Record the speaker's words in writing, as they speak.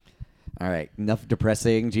All right. Enough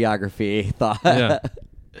depressing geography thought. Yeah.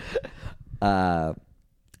 I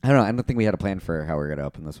don't know. I don't think we had a plan for how we're going to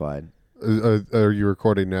open this wide. Are you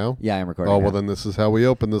recording now? Yeah, I'm recording. Oh, now. well, then this is how we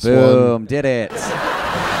open this one. Boom. Did it.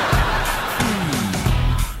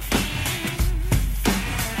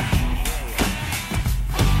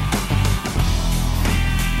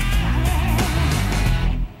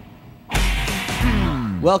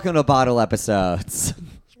 Welcome to Bottle Episodes.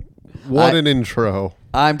 What an intro.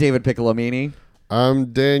 I'm David Piccolomini.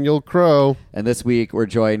 I'm Daniel Crow. And this week we're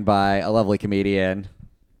joined by a lovely comedian.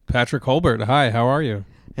 Patrick Holbert. Hi, how are you?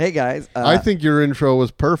 Hey, guys. I think your intro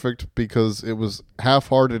was perfect because it was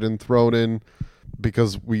half-hearted and thrown in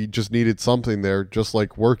because we just needed something there, just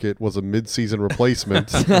like Work It was a mid-season replacement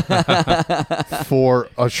for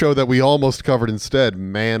a show that we almost covered instead,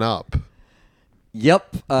 Man Up.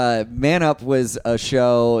 Yep, Man Up was a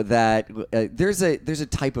show that there's a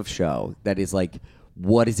type of show that is like,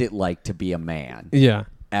 what is it like to be a man? Yeah.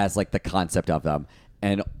 As like the concept of them,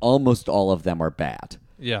 and almost all of them are bad.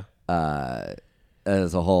 Yeah.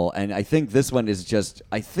 As a whole, and I think this one is just.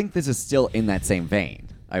 I think this is still in that same vein.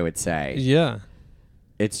 I would say. Yeah.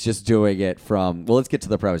 It's just doing it from. Well, let's get to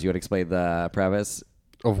the premise. You would explain the premise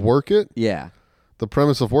Of Work It? Yeah. The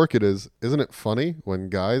premise of Work It is, isn't it funny when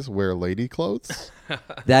guys wear lady clothes?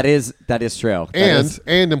 That is true.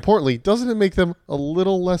 And importantly, doesn't it make them a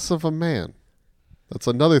little less of a man? That's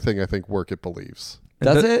another thing I think Work It believes.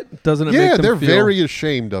 Does it? Doesn't it? Yeah, make them they're feel... very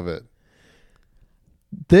ashamed of it.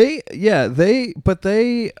 But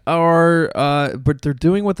they're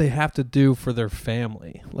doing what they have to do for their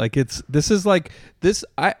family. Like I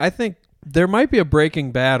think there might be a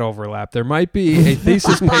Breaking Bad overlap. There might be a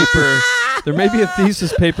thesis paper. There may be a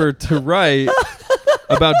thesis paper to write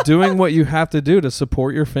about doing what you have to do to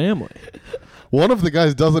support your family. One of the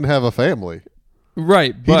guys doesn't have a family.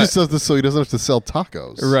 Right, He just does this so he doesn't have to sell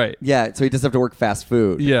tacos. Right. Yeah, so he doesn't have to work fast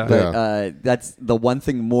food. Yeah. But that's the one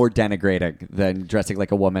thing more denigrating than dressing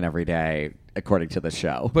like a woman every day, according to the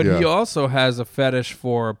show. But Yeah. he also has a fetish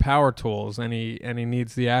for power tools, and he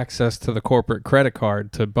needs the access to the corporate credit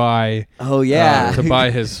card to buy. Oh, yeah. To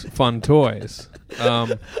buy his fun toys.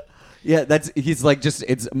 Yeah, he's like just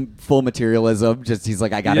it's full materialism. Just he's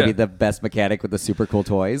like, I gotta be the best mechanic with the super cool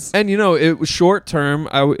toys. And it was short term.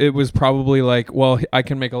 It was probably like, well, I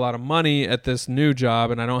can make a lot of money at this new job,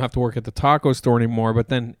 and I don't have to work at the taco store anymore. But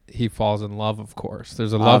then he falls in love. Of course,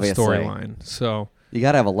 there's a love storyline. So you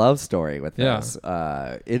gotta have a love story with this.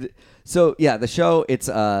 So the show. It's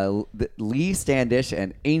Lee Standish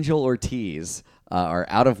and Angel Ortiz are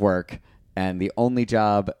out of work. And the only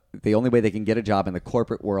way they can get a job in the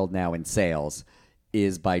corporate world now in sales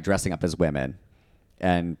is by dressing up as women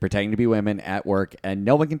and pretending to be women at work. And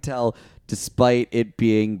no one can tell, despite it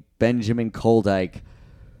being Benjamin Koldyke,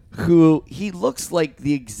 who he looks like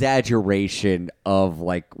the exaggeration of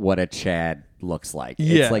like what a Chad looks like.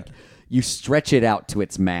 Yeah. It's like you stretch it out to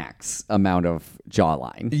its max amount of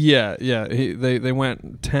jawline. Yeah. They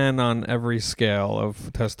went 10 on every scale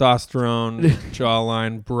of testosterone,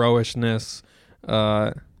 jawline, bro-ishness,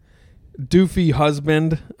 doofy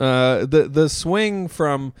husband. The swing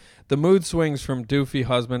from the mood swings from doofy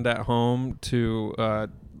husband at home to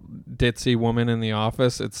ditzy woman in the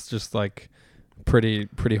office. It's just like pretty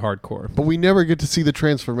hardcore. But we never get to see the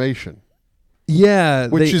transformation. Yeah,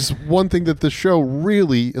 which is one thing that the show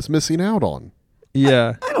really is missing out on.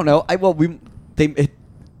 Yeah, I don't know.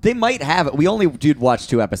 They might have it. We only did watch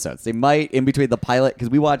 2 episodes. They might in between the pilot because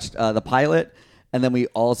we watched the pilot, and then we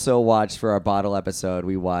also watched for our bottle episode.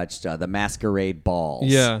 We watched the Masquerade Balls.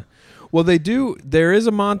 Yeah. Well, they do. There is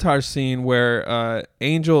a montage scene where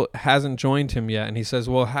Angel hasn't joined him yet, and he says,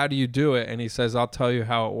 "Well, how do you do it?" And he says, "I'll tell you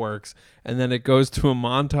how it works." And then it goes to a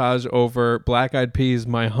montage over Black Eyed Peas'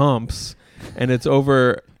 "My Humps." And it's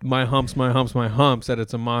over my humps, and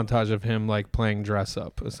it's a montage of him like playing dress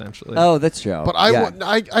up, essentially. Oh, that's true. But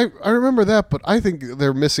I remember that, but I think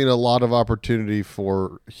they're missing a lot of opportunity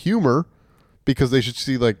for humor because they should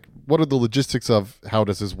see like what are the logistics of how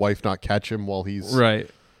does his wife not catch him while he's right?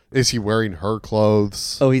 Is he wearing her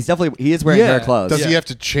clothes? Oh, he is wearing her clothes. Does he have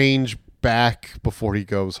to change back before he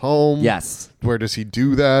goes home? Yes. Where does he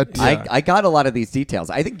do that? Yeah. I got a lot of these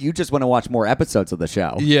details. I think you just want to watch more episodes of the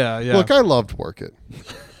show. Yeah. Look, I loved Work It.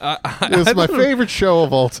 It was my favorite show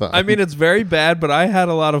of all time. I mean, it's very bad, but I had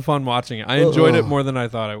a lot of fun watching it. I enjoyed it more than I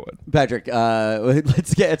thought I would. Patrick,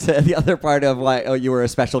 let's get to the other part of why you were a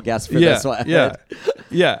special guest for this one.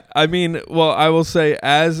 Yeah. I mean, well, I will say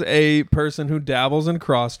as a person who dabbles in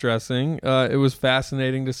cross-dressing, it was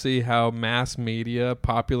fascinating to see how mass media,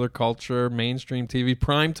 popular culture, mainstream TV,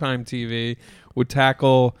 primetime TV would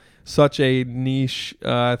tackle such a niche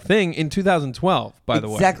thing in 2012, by the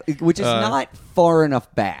way. Exactly, which is not far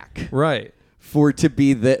enough back. Right. For it to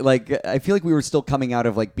be the like, I feel like we were still coming out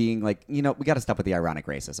of like being like, we got to stop with the ironic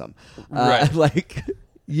racism. Right. Like,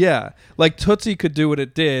 yeah, like Tootsie could do what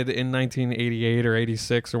it did in 1988 or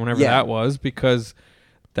 86 or whenever that was, because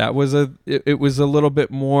that was it was a little bit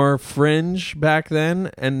more fringe back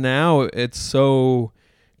then, and now it's so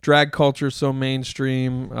drag culture is so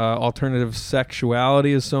mainstream, alternative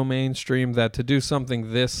sexuality is so mainstream that to do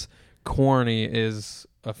something this corny is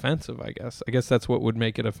offensive. I guess that's what would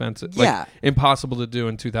make it offensive. Like, impossible to do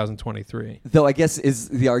in 2023. Though I guess is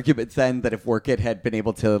the argument then that if Work It had been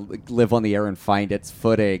able to live on the air and find its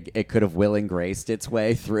footing, it could have Will and Graced its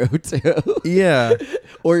way through too. Yeah.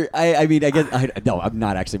 Or I mean, I guess no, I'm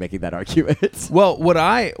not actually making that argument. Well, what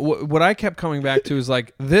I kept coming back to is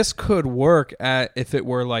like, this could work if it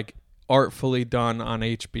were like artfully done on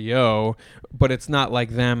HBO, but it's not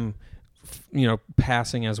like them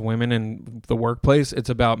passing as women in the workplace. It's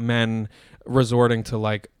about men resorting to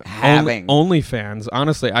like having OnlyFans.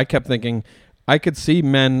 Honestly, I kept thinking I could see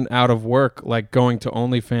men out of work like going to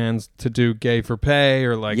OnlyFans to do gay for pay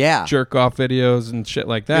or like jerk off videos and shit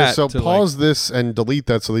like that. Yeah, so pause this and delete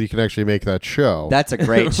that so that you can actually make that show. That's a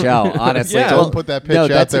great show, honestly. Don't put that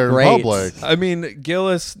pitch out there in public. I mean,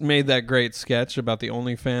 Gillis made that great sketch about the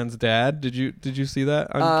OnlyFans dad. Did you see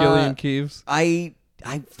that on Gillian Keeves? I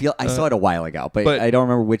saw it a while ago, but I don't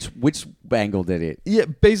remember which angle did it. Yeah,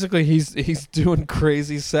 basically he's doing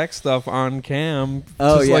crazy sex stuff on cam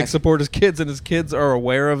to like support his kids, and his kids are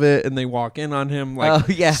aware of it, and they walk in on him like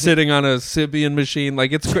sitting on a Sybian machine.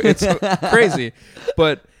 Like it's crazy.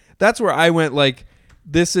 But that's where I went, like,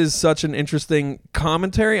 this is such an interesting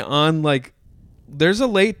commentary on like, there's a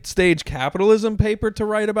late stage capitalism paper to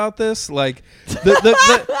write about this. Like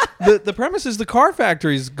the premise is the car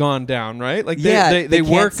factory's gone down, right? Like they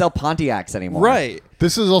can't sell Pontiacs anymore. Right.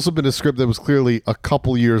 This has also been a script that was clearly a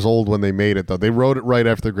couple years old when they made it, though. They wrote it right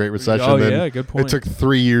after the Great Recession. Oh, yeah, good point. It took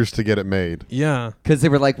 3 years to get it made. Yeah. Because they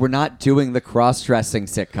were like, we're not doing the cross-dressing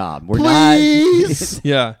sitcom. We're Please! not.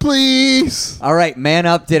 Yeah. Please! All right, man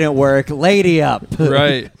up didn't work. Lady up.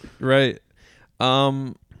 Right.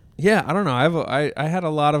 Yeah, I don't know. I had a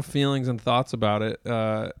lot of feelings and thoughts about it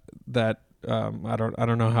that I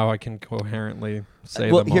don't know how I can coherently say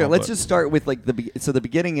them all. Well, here, let's just start with like the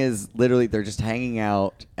beginning is literally they're just hanging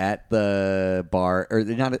out at the bar, or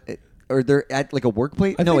they're not, or they're at like a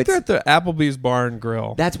workplace. I think they're at the Applebee's Bar and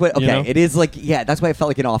Grill. That's what. Okay, it is like that's why it felt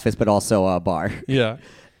like an office, but also a bar. Yeah,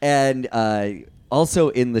 and also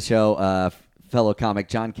in the show, fellow comic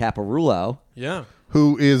John Caparulo. Yeah,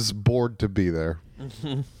 who is bored to be there.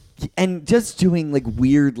 And just doing like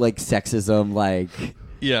weird like sexism, like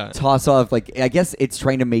toss off, like I guess it's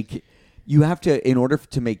trying to make you have to, in order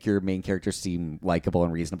to make your main character seem likable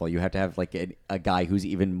and reasonable, you have to have like a guy who's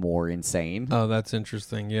even more insane. Oh, that's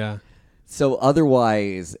interesting. Yeah. So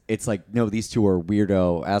otherwise, it's like, no, these two are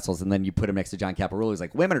weirdo assholes, and then you put him next to John Caparulo, who's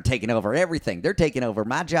like, women are taking over everything. They're taking over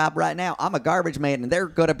my job right now. I'm a garbage man, and they're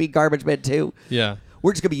gonna be garbage men too. Yeah.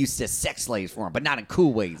 We're just gonna be used to sex slaves for them, but not in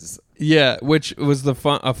cool ways. Yeah, which was a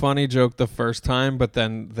funny joke the first time, but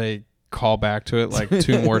then they call back to it like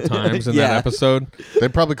 2 more times in that episode. They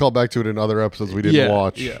probably call back to it in other episodes we didn't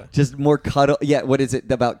watch. Yeah. Just more cuddle. Yeah, what is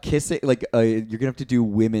it about kissing? Like you're gonna have to do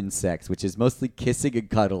women's sex, which is mostly kissing and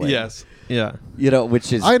cuddling. Yes. Yeah.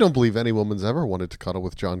 Which is. I don't believe any woman's ever wanted to cuddle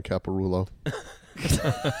with John Caparulo.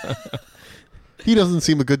 He doesn't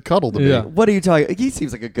seem a good cuddle to me. What are you talking? He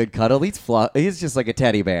seems like a good cuddle. He's just like a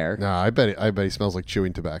teddy bear. Nah, I bet he smells like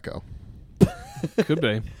chewing tobacco. Could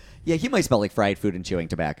be. Yeah, he might smell like fried food and chewing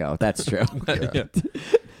tobacco. That's true. Yeah.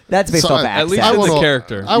 That's based off at accent. least it's a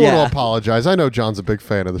character. I want to apologize. I know John's a big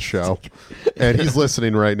fan of the show, and he's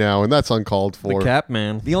listening right now, and that's uncalled for. The Cap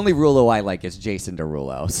Man. The only Rulo I like is Jason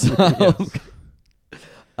Derulo.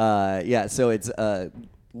 So, so it's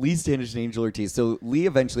Lee Standish and Angel Ortiz. So Lee,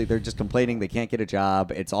 eventually, they're just complaining they can't get a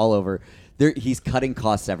job. It's all over. He's cutting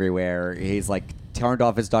costs everywhere. He's like turned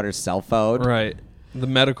off his daughter's cell phone. Right. The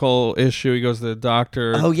medical issue. He goes to the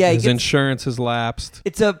doctor. Oh, yeah. His insurance has lapsed.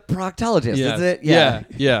 It's a proctologist, is it?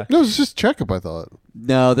 Yeah. No, it's just checkup, I thought.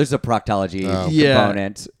 No, there's a proctology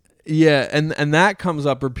component. Yeah, and that comes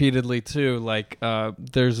up repeatedly too. Like,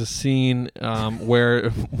 there's a scene where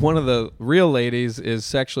one of the real ladies is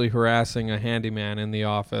sexually harassing a handyman in the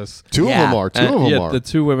office. Two of them are. The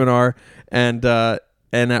 2 women are, and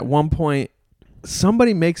at one point,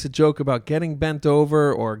 somebody makes a joke about getting bent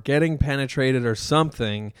over or getting penetrated or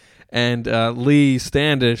something, and Lee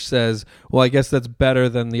Standish says, "Well, I guess that's better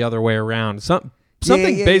than the other way around."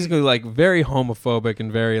 something basically like very homophobic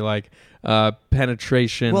and very like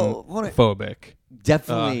penetration phobic.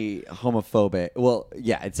 Definitely homophobic. Well,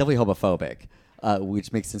 yeah, it's definitely homophobic,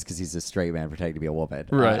 which makes sense because he's a straight man pretending to be a woman.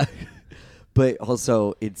 Right. But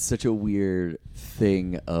also, it's such a weird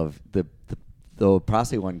thing of the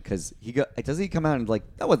prostate one because doesn't he come out and like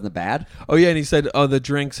that wasn't bad? Oh yeah, and he said, "Oh, the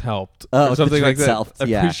drinks helped," or something like that. Helped,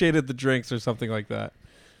 yeah. Appreciated the drinks or something like that.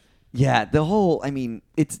 Yeah, the whole. I mean,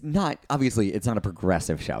 it's not obviously it's not a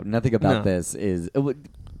progressive show. Nothing about this is.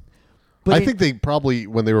 But I think they probably,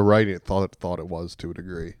 when they were writing it, thought it was to a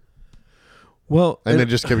degree. Well, and then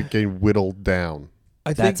just kept getting whittled down.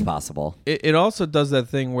 I That's think possible. It also does that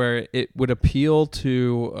thing where it would appeal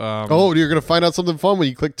to. You're going to find out something fun when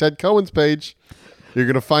you click Ted Cohen's page. You're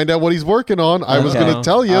going to find out what he's working on. I was going to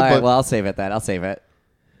tell you, but well, I'll save it. I'll save it.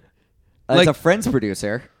 It's a Friends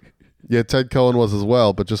producer. Yeah, Ted Cohen was as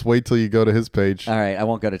well, but just wait till you go to his page. All right, I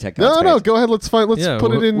won't go to Ted Cohen's page. No, go ahead. Let's put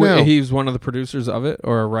it in now. He's one of the producers of it,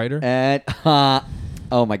 or a writer. And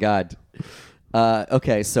oh my God.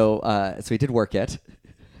 Okay, so he did Work It,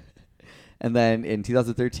 and then in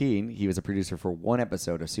 2013 he was a producer for one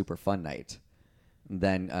episode of Super Fun Night. And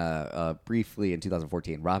then briefly in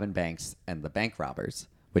 2014, Robin Banks and the Bank Robbers,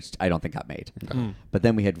 which I don't think got made. But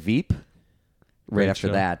then we had Veep right after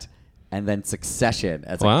that. And then Succession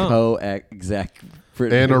as a co-exec.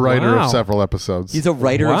 And a writer of several episodes. He's a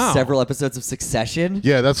writer of several episodes of Succession?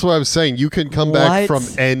 Yeah, that's what I was saying. You can come back from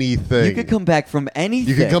anything. You could come back from anything.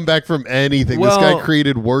 You can come back from anything. This guy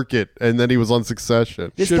created Work It, and then he was on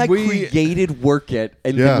Succession. This guy created Work It,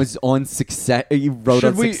 and then was on Succession. He wrote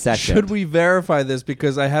on Succession. Should we verify this?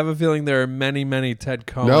 Because I have a feeling there are many, many Ted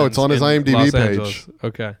Cohens. No, it's on his IMDb page.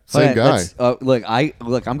 Okay. Same guy.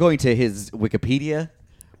 Look, I'm going to his Wikipedia,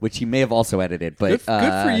 which he may have also edited. But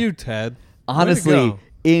good for you, Ted. Honestly,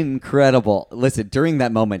 incredible. Listen, during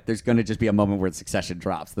that moment, there's going to just be a moment where Succession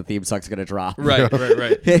drops. The theme song's going to drop. Right.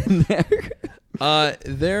 In there.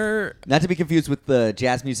 They're not to be confused with the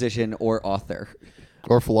jazz musician or author.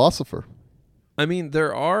 Or philosopher. I mean,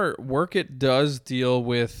 Work It does deal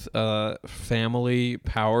with family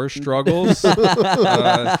power struggles.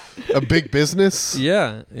 A big business?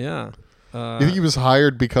 Yeah. You think he was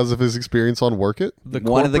hired because of his experience on Work It?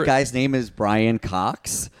 One of the guys' name is Brian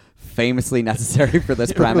Cox, famously necessary for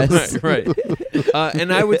this premise. right.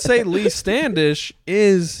 And I would say Lee Standish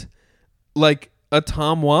is like a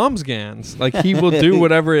Tom Wamsgans. Like, he will do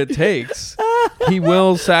whatever it takes. He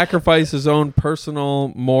will sacrifice his own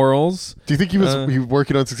personal morals. Do you think he was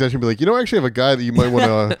working on Succession and be like, I actually have a guy that you might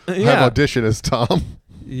want to have audition as Tom?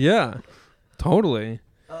 Yeah, totally.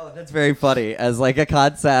 Oh, that's very funny as like a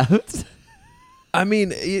concept. I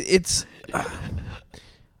mean, it's... I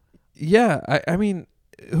mean,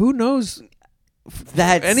 who knows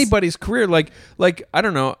that's anybody's career? Like I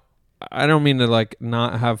don't know. I don't mean to like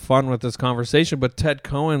not have fun with this conversation, but Ted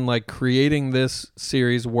Cohen like creating this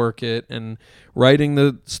series, Work It, and writing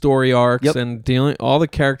the story arcs and dealing all the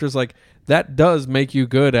characters, like that does make you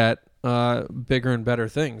good at bigger and better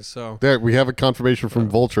things. So there we have a confirmation from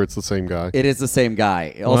Vulture. It's the same guy. It is the same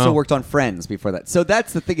guy. He also worked on Friends before that. So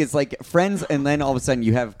that's the thing, is like Friends, and then all of a sudden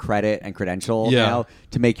you have credit and credential now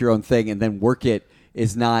to make your own thing, and then Work It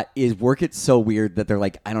is Work It so weird that they're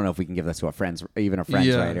like, I don't know if we can give this to a Friends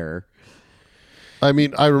writer. I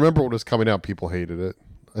mean, I remember when it was coming out, people hated it.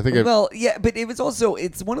 I think. But it was also,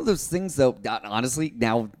 it's one of those things though. Honestly,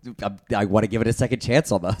 now I want to give it a second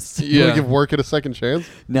chance almost. You want to give Work It a second chance?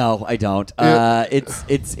 No, I don't.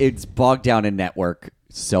 It's bogged down in network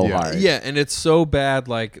so hard. Yeah, and it's so bad.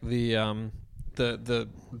 Like the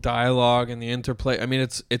dialogue and the interplay. I mean,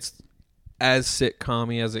 it's as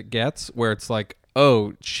sitcom-y as it gets, where it's like,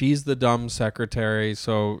 oh, she's the dumb secretary,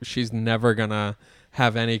 so she's never gonna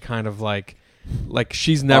have any kind of like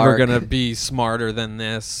she's never gonna be smarter than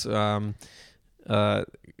this. And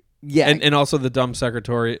also the dumb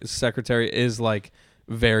secretary is like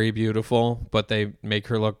very beautiful, but they make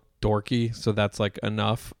her look dorky, so that's like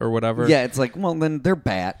enough or whatever. Yeah, it's like, well, then they're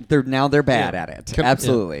bad. They're bad at it.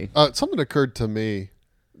 Absolutely. Something occurred to me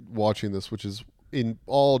watching this, which is in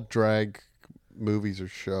all drag movies or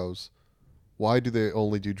shows, why do they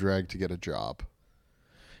only do drag to get a job?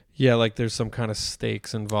 Yeah, like there's some kind of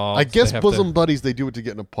stakes involved. I guess bosom buddies, they do it to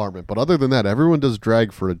get an apartment, but other than that, everyone does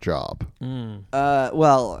drag for a job. I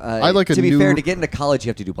like to be fair, to get into college, you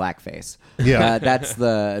have to do blackface. Yeah, that's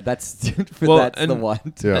the one.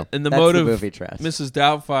 Yeah, and the motive, Mrs.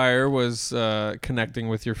 Doubtfire was connecting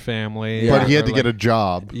with your family, but he had to get a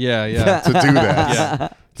job. Yeah, to do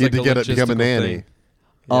that. He had to become a nanny. Thing.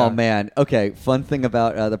 Oh man. Okay. Fun thing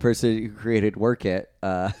about the person who created Work It.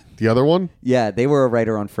 The other one? Yeah, they were a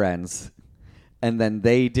writer on Friends, and then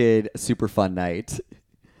they did Super Fun Night,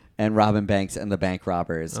 and Robin Banks and the Bank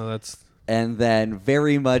Robbers. Oh, that's. And then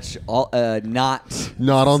very much not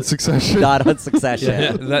on Succession. Not on Succession.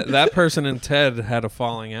 Yeah, that person and Ted had a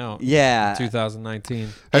falling out. Yeah. 2019.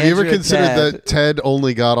 Have you ever Andrew considered Ted. that Ted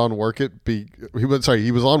only got on Work It? He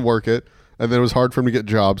was on Work It, and then it was hard for him to get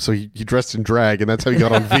jobs, so he dressed in drag, and that's how he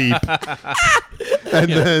got on Veep. And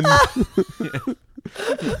then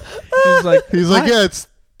he's like, yeah, it's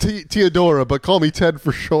Theodora, but call me Ted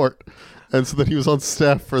for short. And so then he was on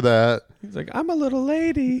staff for that. He's like, I'm a little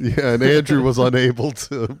lady. Yeah, and Andrew was unable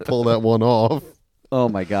to pull that one off. Oh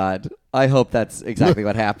my God. I hope that's exactly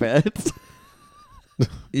what happened.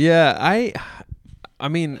 Yeah, I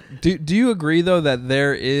mean, do you agree though that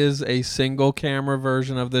there is a single camera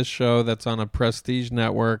version of this show that's on a prestige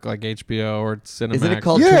network like HBO or Cinemax? Isn't it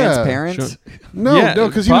called Yeah. Transparent? Sure. No, Yeah,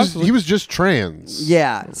 because possibly. he was just trans.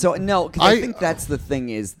 Yeah. So no, because I I- think that's the thing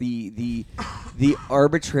is the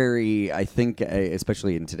arbitrary. I think,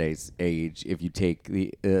 especially in today's age, if you take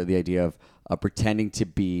the idea of pretending to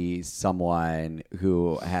be someone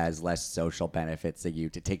who has less social benefits than you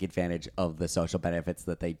to take advantage of the social benefits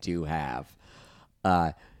that they do have,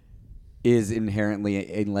 is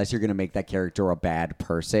inherently, unless you're going to make that character a bad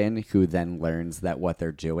person who then learns that what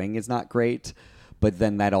they're doing is not great. But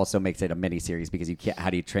then that also makes it a miniseries because you can't.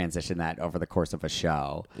 How do you transition that over the course of a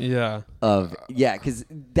show? Yeah. Because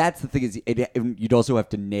that's the thing is you'd also have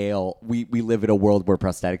to nail. We live in a world where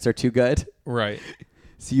prosthetics are too good, Right.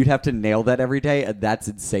 so you'd have to nail that every day, and that's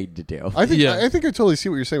insane to do. I think Yeah. I think I totally see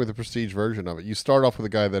what you're saying with the prestige version of it. You start off with a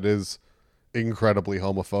guy that is incredibly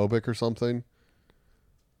homophobic or something,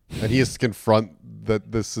 and he has to confront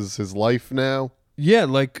that this is his life now. Yeah,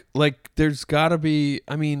 like there's got to be.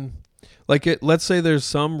 I mean, let's say there's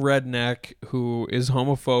some redneck who is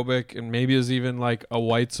homophobic and maybe is even like a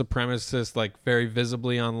white supremacist, like very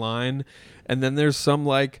visibly online, and then there's some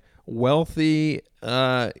like wealthy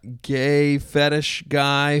gay fetish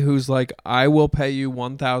guy who's like, I will pay you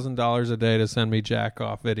 $1,000 a day to send me jack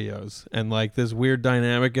off videos, and like this weird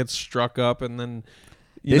dynamic gets struck up, and then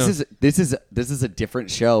This is a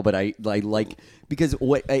different show, but I like because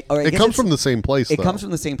It comes from the same place. It though. comes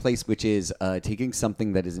from the same place, which is taking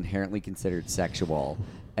something that is inherently considered sexual,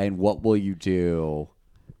 and what will you do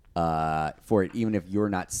for it, even if you're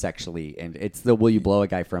not sexually? And it's the will you blow a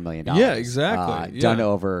guy for $1 million? Yeah, exactly. Done Yeah.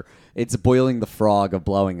 over. It's boiling the frog of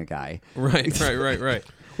blowing a guy. right.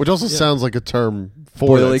 Which also sounds like a term for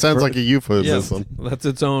Boiling it. It sounds fro- like a euphemism. Yes, that's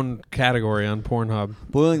its own category on Pornhub.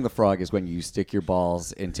 Boiling the frog is when you stick your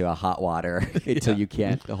balls into a hot water until you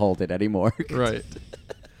can't hold it anymore. Right.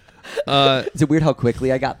 Is it weird how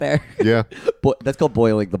quickly I got there? Yeah, That's called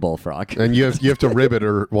boiling the bullfrog. and you have to rib it,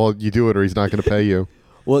 or you do it, or he's not going to pay you.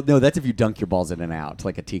 Well, no, that's if you dunk your balls in and out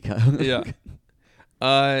like a teacup. Yeah.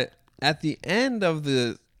 At the end of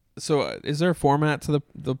the is there a format to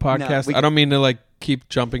the podcast? I don't mean to like keep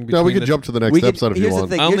jumping between. No, we could jump to the next We could- episode if you here's the want.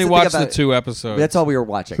 thing. I Here's only the thing watched the about- 2 episodes. That's all we were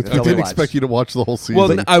watching. That's I all we didn't watched. expect you to watch the whole season.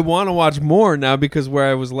 Well, I want to watch more now because where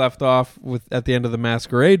I was left off with at the end of the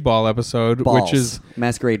Masquerade Ball episode, Balls. which is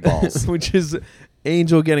Masquerade balls. which is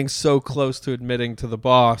Angel getting so close to admitting to the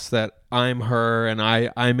boss that I'm her and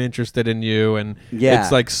I'm interested in you, and Yeah.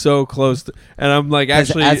 it's like so close to, and I'm like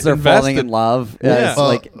actually as they're invested. falling in love, Yeah. as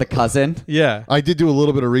like the cousin. Yeah. I did do a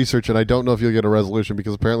little bit of research, and I don't know if you'll get a resolution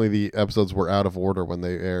because apparently the episodes were out of order when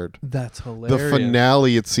they aired. That's hilarious. The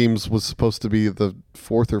finale, it seems, was supposed to be the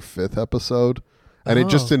 4th or 5th episode, and it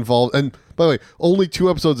just involved. And by the way, only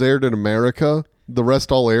 2 episodes aired in America. The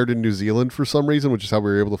rest all aired in New Zealand for some reason, which is how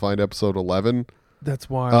we were able to find episode 11. That's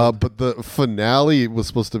wild. But the finale was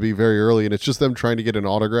supposed to be very early, and it's just them trying to get an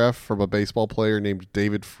autograph from a baseball player named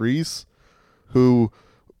David Freese, who...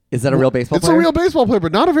 Is that a real baseball It's player? a real baseball player,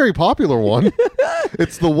 but not a very popular one.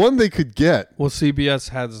 It's the one they could get. Well, CBS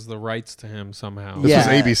has the rights to him somehow. This Yeah.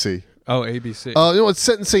 was ABC. Oh, ABC. It's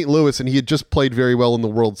set in St. Louis, and he had just played very well in the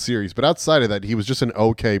World Series. But outside of that, he was just an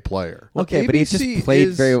okay player. Well, Okay, but he just ABC played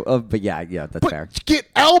is- very. But yeah, that's But fair. get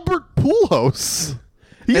Albert Pujols.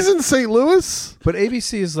 He's in St. Louis. But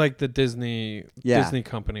ABC is like the Disney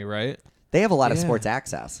company, right? They have a lot of Yeah. sports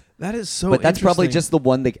access, That is so. but that's probably interesting. just the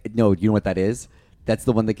one they. No, you know what that is? That's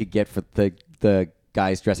the one they could get for the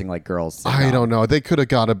guys dressing like girls. I don't know. They could have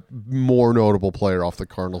got a more notable player off the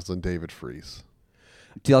Cardinals than David Freese.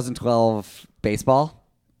 2012 baseball.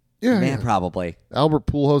 Yeah, Man, yeah. probably. Albert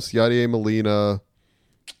Pujols, Yadier Molina,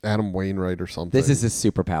 Adam Wainwright, or something. This is his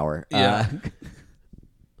superpower. Yeah.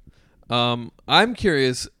 I'm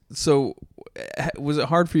curious. So, was it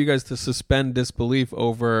hard for you guys to suspend disbelief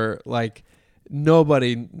over like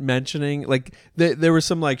nobody mentioning like there were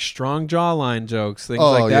some like strong jawline jokes, things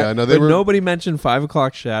Oh, like that. yeah, no, but nobody mentioned 5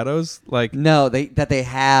 o'clock shadows. Like No, they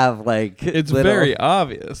have like it's little- very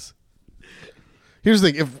obvious. Here's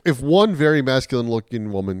the thing: if one very masculine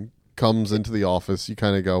looking woman comes into the office, you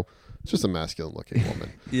kind of go, "It's just a masculine looking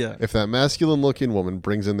woman." Yeah. If that masculine looking woman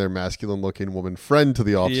brings in their masculine looking woman friend to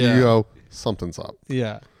the office, Yeah. you go, "Something's up."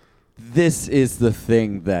 Yeah. This is the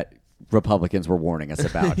thing that Republicans were warning us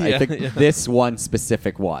about. I Yeah, think yeah. this one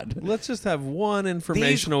specific one. Let's just have one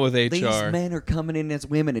informational with HR. These men are coming in as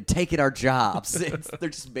women and taking our jobs. They're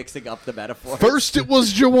just mixing up the metaphors. First, it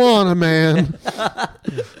was Joanna, man.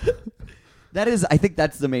 I think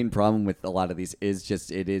that's the main problem with a lot of these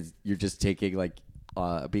you're just taking like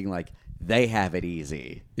being like they have it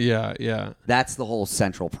easy. Yeah, yeah. That's the whole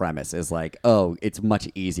central premise is like, oh, it's much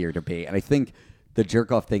easier to be. And I think the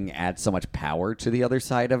jerk off thing adds so much power to the other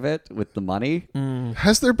side of it with the money.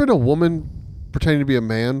 Has there been a woman pretending to be a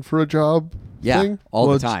man for a job? Yeah, thing? all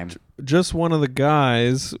Well, the time. Just one of the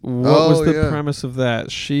guys. What Oh, was the yeah. premise of that?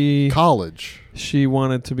 College. She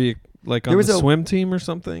wanted to be like on There was the a- swim team or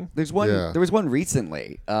something. There's one. Yeah. There was one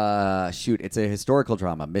recently. It's a historical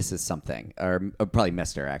drama, Mrs. Something, or probably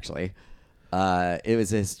Mister actually. It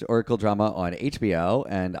was a historical drama on HBO,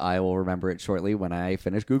 and I will remember it shortly when I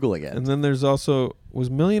finish Googling it. And then there's also was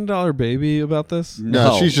 $1 Million Baby about this? No,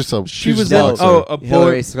 No. she's just a. She she's was just in, a boxer. oh, a boy.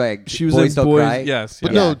 Hillary Swank. She was Boys in Don't Boys. Cry. Yes.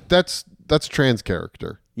 But yeah. no, that's trans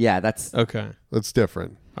character. Yeah, that's Okay. That's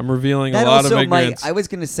different. I'm revealing that. a lot of Also, ignorance. I was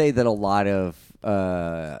going to say that a lot of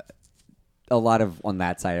on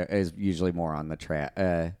that side is usually more on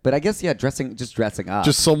the but I guess dressing up.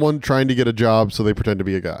 Just someone trying to get a job, so they pretend to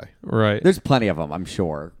be a guy. right. There's plenty of them, I'm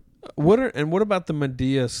sure. What about the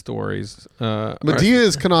Medea stories? Medea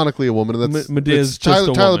is canonically a woman. And that's Medea's it's just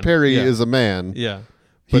a Tyler woman. Perry Yeah. is a man. Yeah.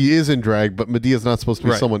 He is in drag, but Medea's not supposed to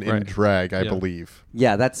be Right, someone in right. drag, I Yeah. believe.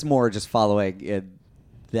 Yeah, that's more just following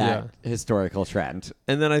that historical trend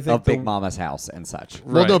And then I think of Big Mama's house and such.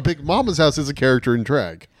 Well, no, Right. Big Mama's house is a character in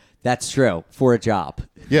drag. That's true for a job.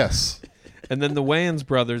 Yes. And then the Wayans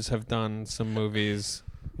brothers have done some movies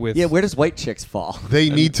with. Yeah, where does white chicks fall? They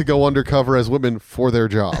need to go undercover as women for their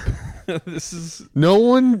job. This is No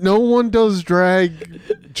one does drag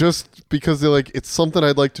just because they're like, it's something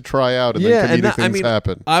I'd like to try out, and then comedic things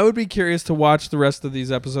happen. I would be curious to watch the rest of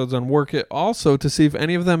these episodes on Work It also to see if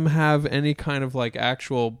any of them have any kind of like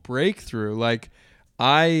actual breakthrough. Like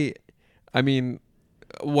I mean,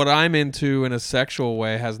 what I'm into in a sexual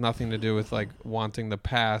way has nothing to do with like wanting the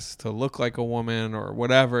past to look like a woman or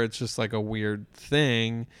whatever. It's just like a weird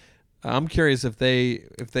thing. I'm curious if they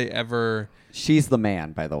ever. She's the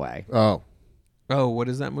Man, by the way. Oh. Oh, what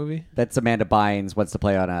is that movie? That's Amanda Bynes wants to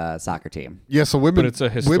play on a soccer team. Yeah, so women, But it's a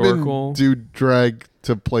historical- women do drag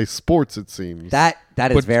to play sports, it seems. That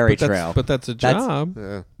is very true. But that's a That's- job.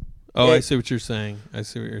 Yeah. Oh, I It- see what you're saying.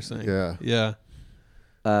 Yeah.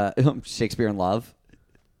 Yeah. Shakespeare in Love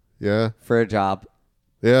Yeah. for a job.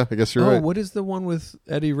 Yeah, I guess you're Oh, right. what is the one with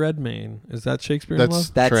Eddie Redmayne? Is that Shakespeare in That's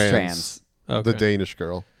Love? That's trans. trans. Okay. The Danish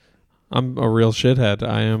girl. I'm a real shithead.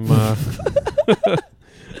 I am.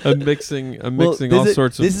 I'm mixing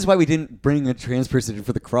sorts of. This is why we didn't bring a trans person in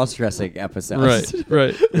for the cross-dressing episode. Right,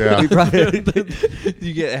 right. Yeah. We brought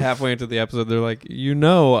You get halfway into the episode, they're like,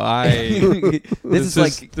 I. this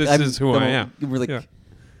is who I am. We're like,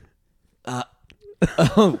 Yeah.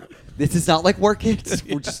 oh, this is not like Work It.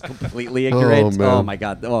 We're just completely ignorant. man. Oh my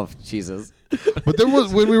god. Oh Jesus. But there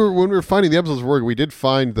was when we were finding the episodes of Work It, we did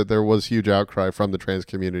find that there was huge outcry from the trans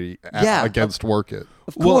community against Work It.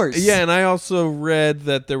 Of course. Yeah, and I also read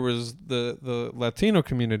that there was the Latino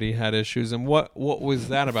community had issues, and what was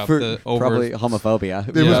that about? For the over probably homophobia.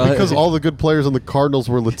 It was because all the good players on the Cardinals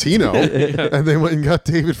were Latino, and they went and got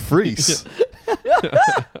David Freese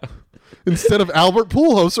instead of Albert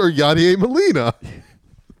Pujols or Yadier Molina.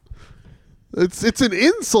 It's an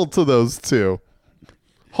insult to those two.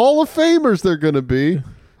 Hall of Famers they're going to be,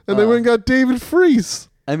 and they went and got David Freese.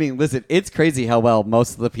 I mean, listen, it's crazy how well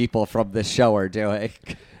most of the people from this show are doing.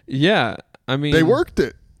 Yeah, I mean They worked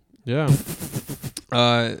it. Yeah.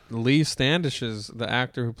 Lee Standish is the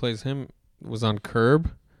actor who plays him was on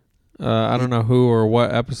Curb. I don't know who or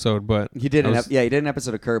what episode, but He did he did an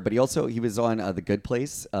episode of Curb, but he was on The Good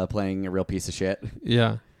Place, playing a real piece of shit.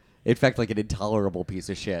 yeah. In fact, like an intolerable piece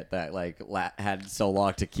of shit that like had so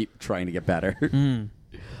long to keep trying to get better.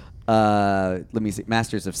 Let me see,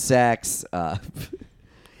 Masters of Sex.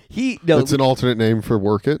 It's an alternate name for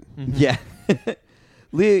Work It. Yeah.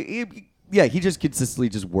 He just consistently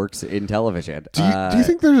just works in television. Do you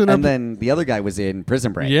think there's an and then the other guy was in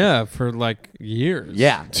Prison Break. Yeah, for like years.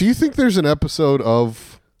 Yeah. Do you think there's an episode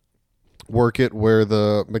of Work It where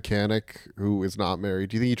the mechanic who is not married,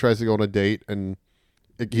 do you think he tries to go on a date and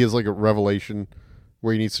he has like a revelation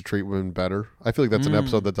where he needs to treat women better? I feel like that's an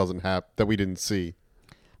episode that doesn't happen, that we didn't see.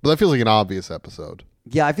 But that feels like an obvious episode.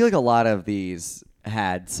 Yeah, I feel like a lot of these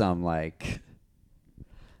had some it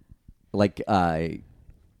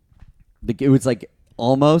was like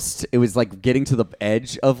almost, it was like getting to the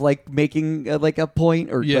edge of like making like a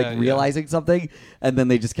point or realizing something, and then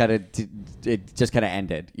they just kind of it just kind of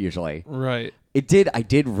ended usually. Right. I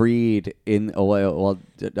did read in while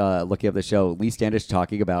looking up the show, Lee Standish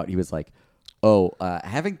talking about, he was like,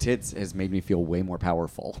 having tits has made me feel way more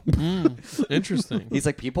powerful. Interesting. He's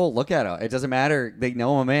like, people look at it. It doesn't matter. They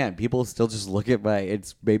know I'm a man. People still just look at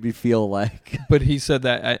it's made me feel like. But he said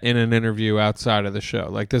that in an interview outside of the show.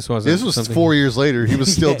 Like this was 4 years later. He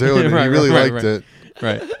was still doing it. Right, he really liked it. it.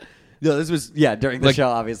 Right. No, this was during the show,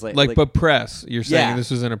 obviously. But press. You're saying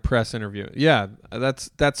this was in a press interview. Yeah,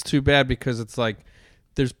 that's too bad because it's like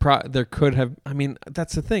there could have. I mean,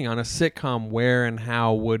 that's the thing on a sitcom. Where and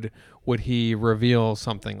how would he reveal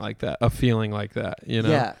something like that, a feeling like that? You know?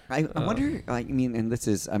 Yeah, I wonder. I mean, and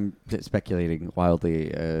I'm speculating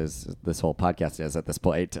wildly as this whole podcast is at this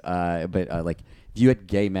point. But like, if you had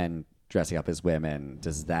gay men dressing up as women,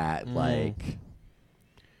 does that like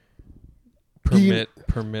permit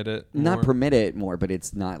it? Not permit it more, but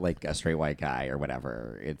it's not like a straight white guy or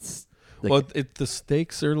whatever. It's like, the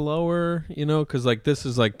stakes are lower, you know, because like this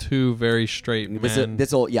is like two very straight men.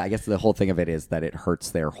 I guess the whole thing of it is that it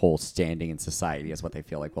hurts their whole standing in society, is what they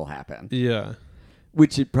feel like will happen. Yeah,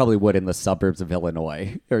 which it probably would in the suburbs of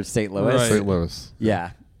Illinois or St. Louis. Right. St. Louis.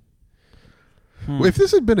 Yeah. If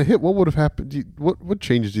this had been a hit, what would have happened? What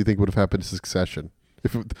changes do you think would have happened to Succession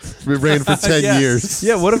if it ran for 10 years?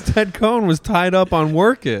 Yeah, what if Ted Cohn was tied up on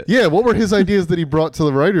Work It? Yeah, what were his ideas that he brought to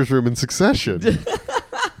the writer's room in Succession?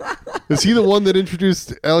 Is he the one that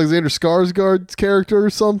introduced Alexander Skarsgård's character or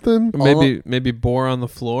something? Maybe Boar on the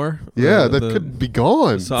Floor? Yeah, that could be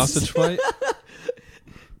gone. Sausage fight?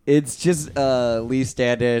 It's just Lee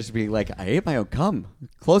Standish being like, I ate my own cum.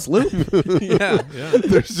 Close loop. yeah.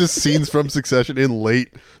 There's just scenes from Succession in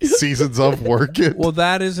late seasons of Work It. Well,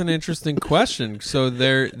 that is an interesting question. So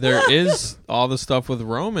there is all the stuff with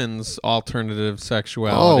Roman's alternative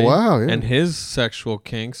sexuality. Oh, wow. Yeah. And his sexual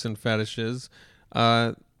kinks and fetishes.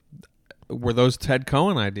 Were those Ted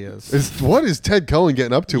Cohen ideas? What is Ted Cohen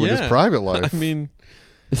getting up to in his private life? I mean,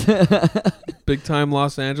 big time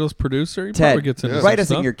Los Angeles producer. He Ted, probably gets into write us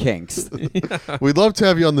stuff. in your kinks. We'd love to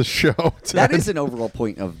have you on the show, Ted. That is an overall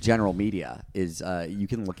point of general media. Is you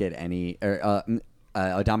can look at any. A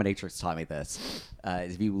dominatrix taught me this.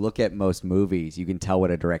 If you look at most movies, you can tell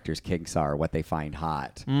what a director's kinks are, what they find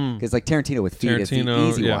hot. Because like Tarantino with feet is the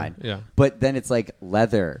easy one. Yeah. But then it's like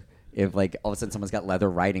leather. If like all of a sudden someone's got leather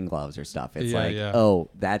riding gloves or stuff, it's oh,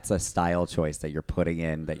 that's a style choice that you're putting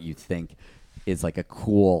in that you think is like a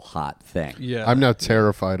cool hot thing. Yeah. I'm now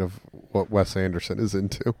terrified of what Wes Anderson is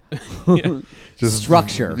into. Just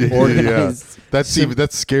structure, organized. Yeah. That's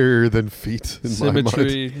scarier than feet in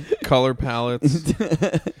symmetry, my mind. Color palettes.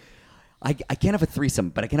 I can't have a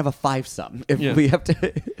threesome, but I can have a fivesome. If we have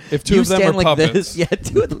to, if two of them are like puppets, this,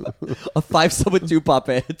 two of them, a fivesome with two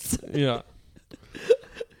puppets. Yeah.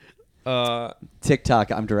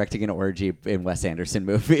 TikTok, I'm directing an orgy in Wes Anderson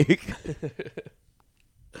movie.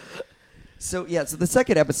 So the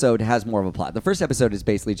second episode has more of a plot. The first episode is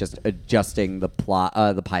basically just adjusting the plot,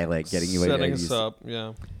 the pilot, getting you setting us up,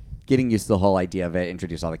 getting used to the whole idea of it,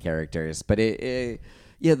 introduce all the characters. But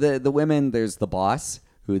the women, there's the boss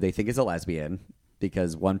who they think is a lesbian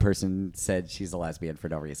because one person said she's a lesbian for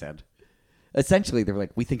no reason. Essentially, they were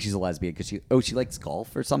like, we think she's a lesbian because she likes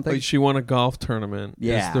golf or something. Like she won a golf tournament.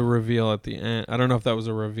 Yeah. Is the reveal at the end. I don't know if that was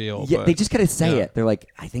a reveal. Yeah, but they just kind of say it. They're like,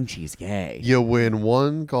 I think she's gay. You win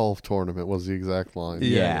one golf tournament was the exact line.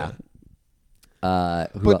 Yeah.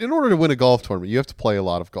 But in order to win a golf tournament, you have to play a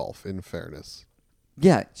lot of golf, in fairness.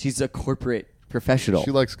 Yeah, she's a corporate professional.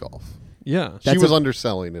 She likes golf. Yeah. She was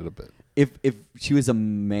underselling it a bit. If she was a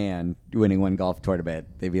man winning one golf tournament,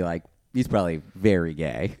 they'd be like, he's probably very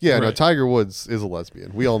gay. Yeah, Right. no, Tiger Woods is a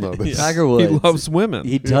lesbian. We all know this. Tiger Woods. He loves women.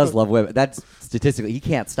 He does love women. That's statistically, he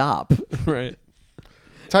can't stop. Right.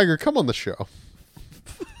 Tiger, come on the show.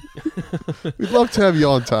 We'd love to have you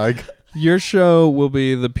on, Tig. Your show will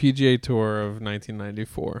be the PGA Tour of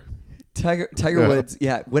 1994. Tiger Woods,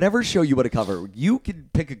 whatever show you want to cover, you can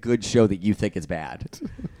pick a good show that you think is bad.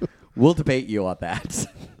 We'll debate you on that.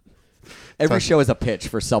 Every show is a pitch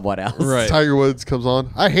for someone else. Right. Tiger Woods comes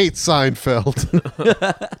on. I hate Seinfeld.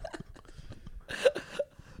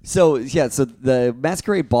 So the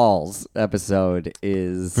Masquerade Balls episode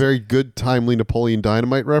is Very good, timely Napoleon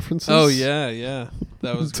Dynamite references. Oh yeah,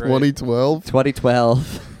 that was great. 2012.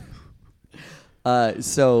 2012.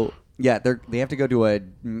 They have to go to a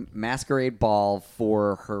masquerade ball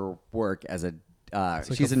for her work as a.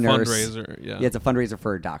 It's She's like a nurse. fundraiser. Yeah, it's a fundraiser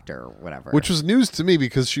for a doctor or whatever. Which was news to me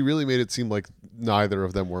because she really made it seem like neither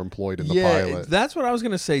of them were employed in the pilot. That's what I was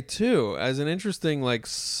gonna say too. As an interesting like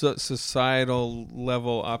societal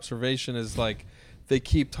level observation is like they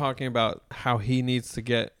keep talking about how he needs to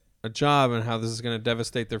get a job and how this is going to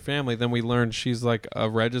devastate their family. Then we learned she's like a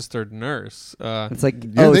registered nurse. It's like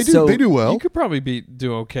they do well. You could probably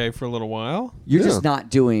do okay for a little while. You're just not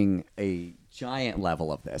doing a giant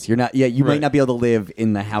level of this. You're not. Yeah, you might not be able to live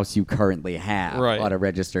in the house you currently have on a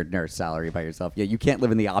registered nurse salary by yourself. Yeah, you can't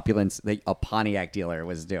live in the opulence that a Pontiac dealer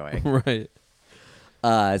was doing. Right.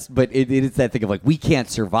 But it is that thing of like we can't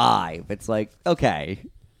survive. It's like okay.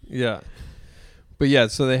 Yeah. But yeah,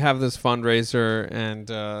 so they have this fundraiser,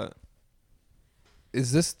 and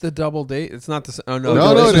is this the double date? It's not the. Oh no,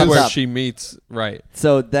 no, this is it where is. she meets. Right.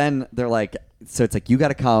 So then they're like, so it's like you got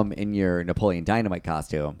to come in your Napoleon Dynamite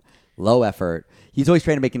costume, low effort. He's always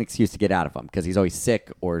trying to make an excuse to get out of him because he's always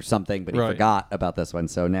sick or something, but he forgot about this one.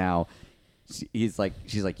 So now she's like,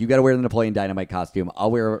 you got to wear the Napoleon Dynamite costume.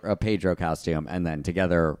 I'll wear a Pedro costume, and then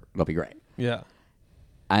together it'll be great. Yeah.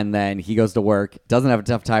 And then he goes to work, doesn't have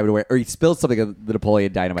enough time to wear, or he spills something of the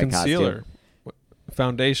Napoleon Dynamite Concealer. costume.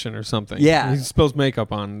 Foundation or something. Yeah. He spills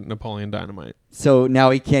makeup on Napoleon Dynamite. So now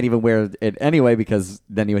he can't even wear it anyway because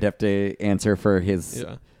then he would have to answer for his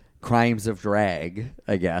crimes of drag,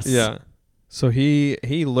 I guess. Yeah. So he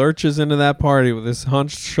lurches into that party with his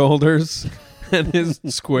hunched shoulders and his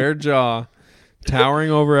square jaw towering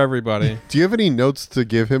over everybody. Do you have any notes to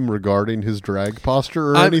give him regarding his drag posture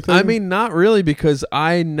or anything? I mean, not really, because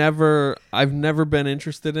I've never been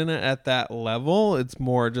interested in it at that level. It's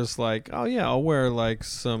more just like, oh yeah, I'll wear like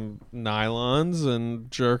some nylons and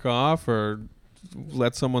jerk off, or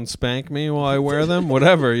let someone spank me while I wear them,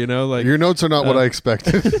 whatever, like your notes are not what I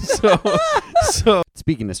expected. So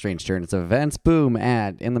speaking of strange turns of events, boom,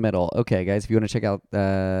 ad in the middle. Okay, guys, if you want to check out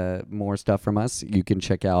more stuff from us, you can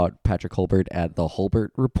check out Patrick Holbert at the Holbert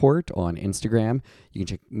Report on Instagram. You can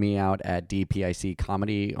check me out at DPIC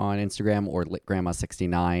Comedy on Instagram or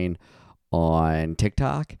LitGrandma69 on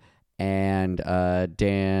TikTok. And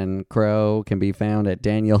Dan Crow can be found at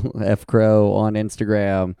Daniel F. Crow on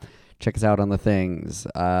Instagram. Check us out on the things.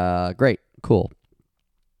 Great. Cool.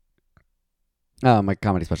 My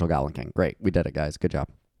comedy special, Goblin King. Great. We did it, guys. Good job.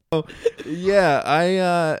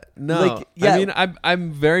 Yeah, no. I mean,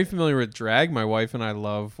 I'm very familiar with drag. My wife and I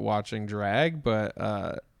love watching drag, but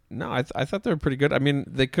no, I thought they were pretty good. I mean,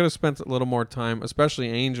 they could have spent a little more time, especially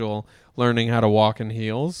Angel, learning how to walk in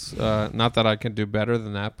heels. Not that I can do better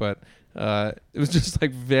than that, but it was just like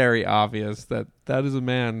very obvious that is a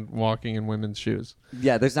man walking in women's shoes.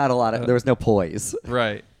 Yeah, there's not a lot of. There was no poise.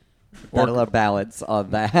 Right. Not a lot of balance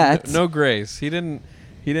on that. No grace. He didn't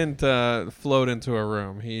float into a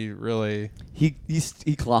room. He really he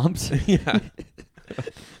clumped. Yeah.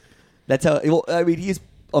 That's how. Well, I mean, he's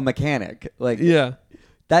a mechanic. Like yeah.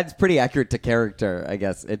 That's pretty accurate to character, I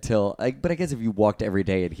guess. But I guess if you walked every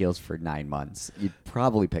day in heels for 9 months, you'd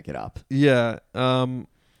probably pick it up. Yeah.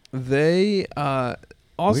 They also.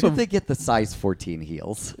 Where did they get the size 14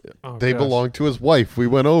 heels? Oh, they belong to his wife. We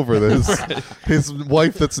went over this. Right. His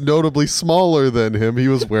wife, that's notably smaller than him. He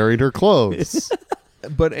was wearing her clothes.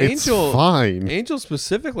 But Angel, fine. Angel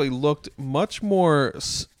specifically looked much smaller,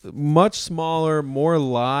 more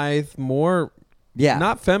lithe, more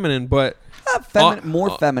not feminine, but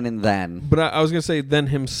more feminine than. But I was gonna say than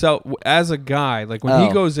himself as a guy. Like when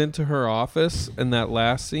he goes into her office in that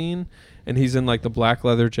last scene, and he's in like the black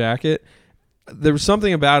leather jacket. There was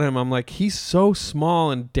something about him. I'm like, he's so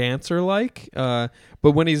small and dancer-like. But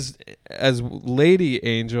when he's as Lady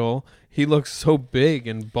Angel, he looks so big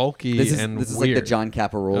and bulky and This is weird. like the John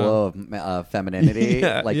Caparulo of femininity. He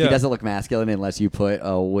doesn't look masculine unless you put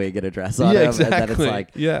a wig and a dress on him. Exactly. And then it's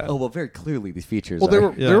like, oh, well, very clearly these features they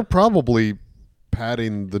were probably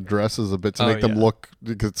padding the dresses a bit to make them look,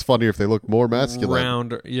 because it's funnier if they look more masculine.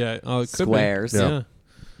 Round, it could squares. Be.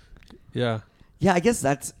 Yeah. Yeah, I guess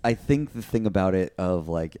I think the thing about it of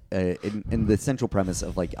like, in the central premise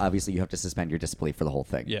of like, obviously you have to suspend your disbelief for the whole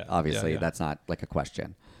thing. Yeah. Obviously, that's not like a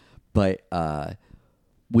question. But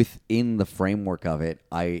within the framework of it,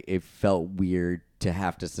 it felt weird to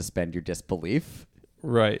have to suspend your disbelief.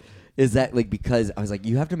 Right. Is that like, because I was like,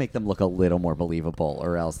 you have to make them look a little more believable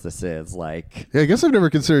or else this is like. Yeah, I guess I've never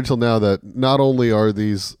considered until now that not only are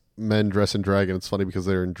these men dressed in drag, and it's funny because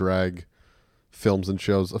they're in drag films and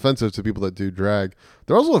shows, offensive to people that do drag.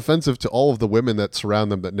 They're also offensive to all of the women that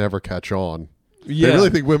surround them that never catch on. Yeah. They really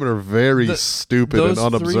think women are very stupid and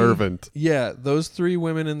unobservant. Those 3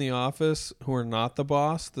 women in the office who are not the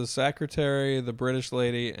boss, the secretary, the British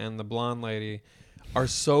lady, and the blonde lady, are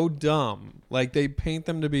so dumb. Like, they paint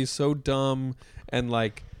them to be so dumb and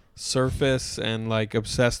like surface and like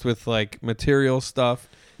obsessed with like material stuff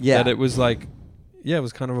that it was like, it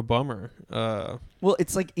was kind of a bummer. Well,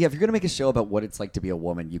 it's like, if you're going to make a show about what it's like to be a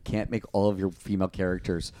woman, you can't make all of your female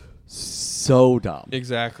characters so dumb.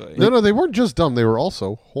 Exactly. No, they weren't just dumb. They were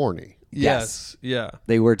also horny. Yes. Yeah.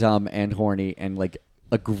 They were dumb and horny and like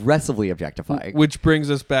aggressively objectifying. Which brings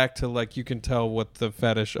us back to like, you can tell what the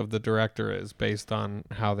fetish of the director is based on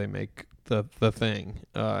how they make the thing.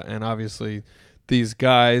 And obviously these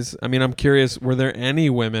guys, I mean, I'm curious, were there any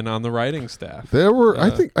women on the writing staff? There were, I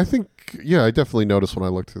think, I definitely noticed when I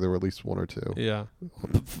looked through, there were at least 1 or 2. Yeah.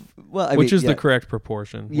 Well, which is the correct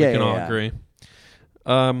proportion. We can all agree.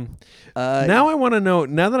 Now I want to know,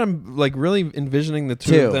 now that I'm like really envisioning the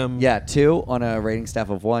two of them. Yeah, 2 on a rating staff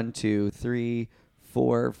of 1, 2, 3,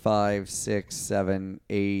 4, 5, 6, 7,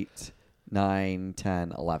 8, 9,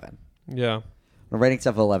 10, 11. Yeah. On a rating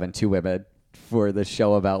staff of 11, 2 women for the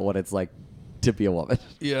show about what it's like to be a woman.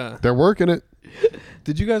 Yeah. They're working it.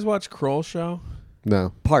 Did you guys watch Kroll Show?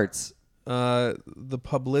 No. Parts. The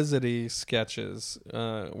publicity sketches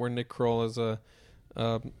where Nick Kroll is a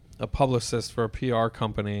publicist for a PR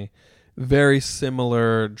company. Very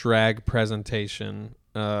similar drag presentation.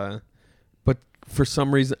 But for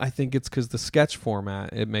some reason, I think it's because the sketch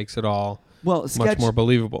format, it makes it all much more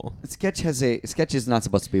believable. Sketch is not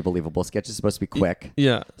supposed to be believable. Sketch is supposed to be quick.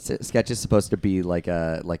 Yeah. Sketch is supposed to be like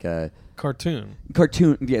a cartoon.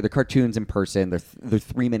 Yeah, they're cartoons in person. They're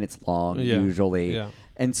 3 minutes long usually. Yeah.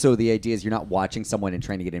 And so the idea is you're not watching someone and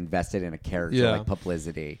trying to get invested in a character like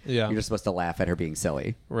publicity. Yeah. You're just supposed to laugh at her being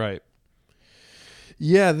silly. Right.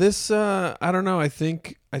 Yeah, this I don't know. I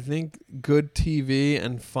think good TV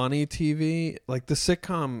and funny TV, like the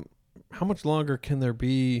sitcom, how much longer can there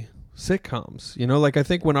be sitcoms? You know, like I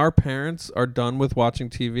think when our parents are done with watching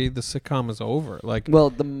TV, the sitcom is over. Like,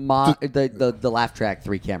 well, the laugh track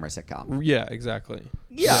 3-camera sitcom. Yeah, exactly.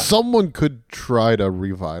 Yeah. Someone could try to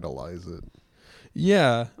revitalize it.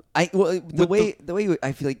 Yeah. The way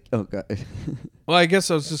I feel like, oh god. Well, I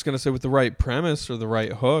guess I was just gonna say with the right premise or the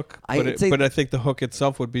right hook, but I think the hook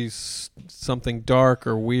itself would be something dark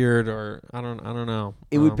or weird or I don't know.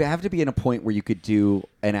 It would have to be in a point where you could do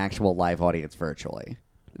an actual live audience virtually.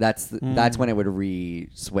 That's when it would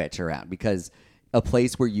re-switch around, because a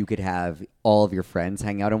place where you could have all of your friends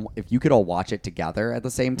hang out and if you could all watch it together at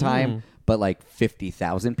the same time, but like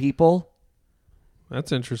 50,000 people.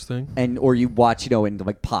 That's interesting. Or you watch, in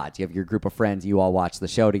like pods. You have your group of friends. You all watch the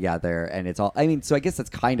show together, and it's all. I mean, so I guess that's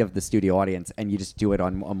kind of the studio audience, and you just do it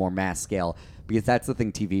on a more mass scale, because that's the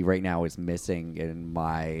thing TV right now is missing in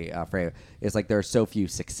my frame. It's like there are so few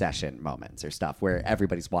Succession moments or stuff where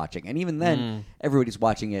everybody's watching, and even then, everybody's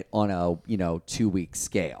watching it on a 2-week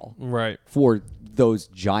scale, right? For those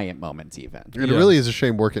giant moments, even. And it really is a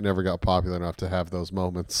shame Work It never got popular enough to have those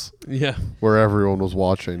moments. Yeah, where everyone was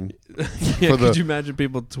watching. Could you imagine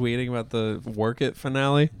people tweeting about the Work It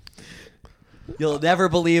finale? You'll never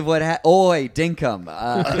believe what Oi, Dinkum.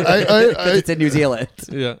 It's in New Zealand.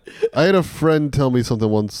 Yeah. I had a friend tell me something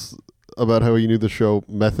once about how he knew the show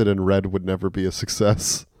Method and Red would never be a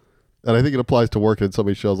success. And I think it applies to Work It in so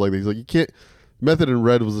many shows like these. Like, you can't... Method and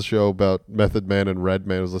Red was a show about Method Man and Red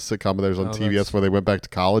Man. It was a sitcom that was on TBS where they went back to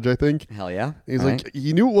college, I think. Hell yeah. He's like,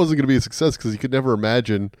 he knew it wasn't going to be a success because he could never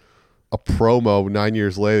imagine a promo 9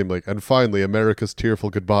 years later, and finally America's tearful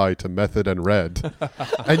goodbye to Method and Red.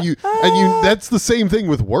 and you that's the same thing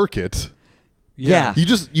with Work It. Yeah. You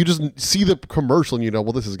just see the commercial and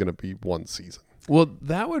well, this is going to be one season. Well,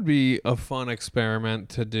 that would be a fun experiment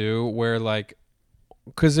to do where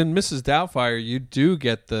because in Mrs. Doubtfire, you do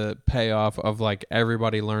get the payoff of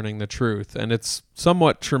everybody learning the truth, and it's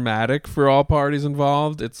somewhat traumatic for all parties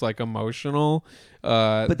involved. It's emotional,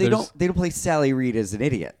 but they don't play Sally Reed as an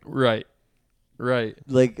idiot, right? But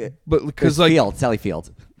because Sally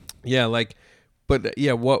Field, yeah, but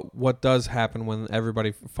yeah, what does happen when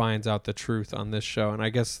everybody finds out the truth on this show? And I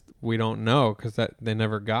guess we don't know because they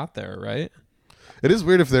never got there, right? It is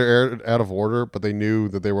weird if they're aired out of order, but they knew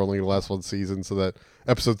that they were only going to last one season, so that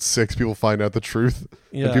episode 6 people find out the truth.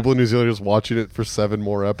 Yeah. And people in New Zealand are just watching it for 7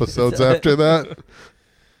 more episodes after that.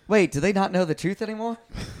 Wait, do they not know the truth anymore?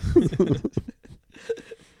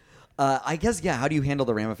 I guess, yeah, how do you handle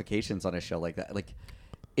the ramifications on a show like that?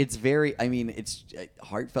 It's very, it's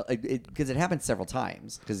heartfelt, because it happens several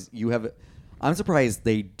times. Because I'm surprised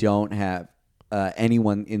they don't have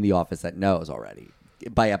anyone in the office that knows already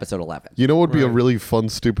by episode 11. You know what would be a really fun,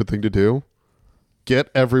 stupid thing to do? Get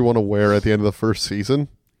everyone aware at the end of the first season,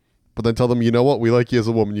 but then tell them, you know what? We like you as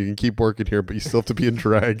a woman. You can keep working here, but you still have to be in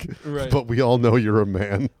drag. Right. But we all know you're a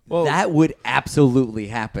man. Well, That would absolutely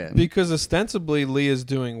happen. because ostensibly Lee is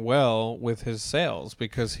doing well with his sales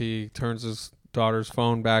because he turns his daughter's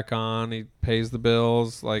phone back on. He pays the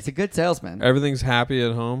bills. Like He's a good salesman. everything's happy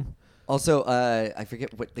at home. Also, I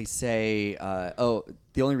forget what they say.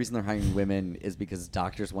 The only reason they're hiring women is because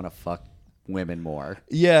doctors want to fuck women more.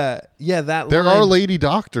 Yeah. That There line, are lady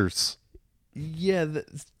doctors. Yeah,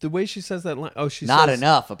 the way she says that line. Oh, she Not says,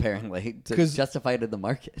 enough, apparently, to 'Cause- justify it in the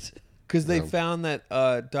market. Because they found that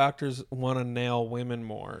doctors want to nail women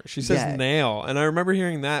more. She says Yeah. nail, and I remember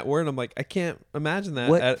hearing that word. I'm like, I can't imagine that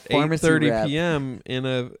What at pharmacy 8:30 rep? p.m.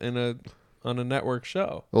 on a network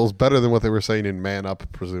show. It was better than what they were saying in Man Up,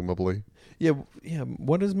 presumably. Yeah.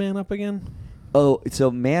 What is Man Up again? Oh,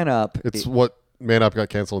 so Man Up. It's what Man Up got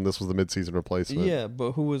canceled, and this was the mid-season replacement. Yeah,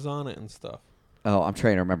 but who was on it and stuff? Oh, I'm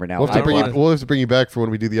trying to remember now. We'll have, to bring wanna- we'll have to bring you back for when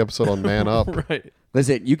we do the episode on Man Up. Right.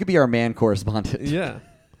 Listen, you could be our man correspondent. Yeah.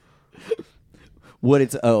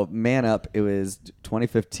 Man Up. It was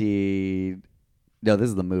 2015. No, this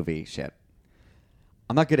is the movie. Shit.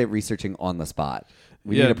 I'm not good at researching on the spot.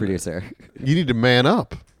 We Yeah. need a producer. You need to man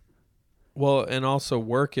up. Well, and also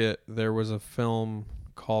Work It. There was a film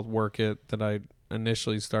called Work It that I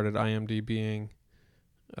initially started IMDbing.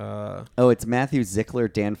 Oh, it's Matthew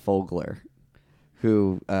Zickler, Dan Fogler,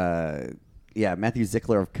 who, Matthew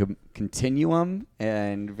Zickler of Continuum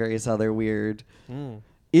and various other weird.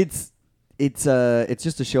 It's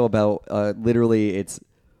just a show about literally it's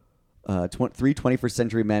three 21st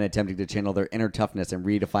century men attempting to channel their inner toughness and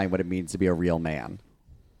redefine what it means to be a real man.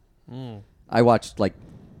 I watched like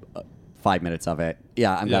 5 minutes of it.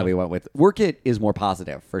 Yeah, I'm glad we went with Work It is more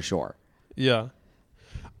positive for sure. Yeah.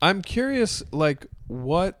 I'm curious, if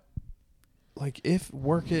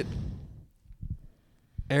Work It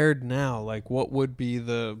aired now, what would be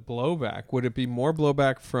the blowback? Would it be more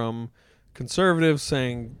blowback from conservatives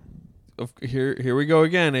saying, here we go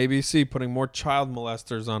again, ABC putting more child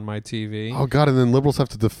molesters on my TV? Oh, God, and then liberals have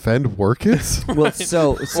to defend Work It? Well,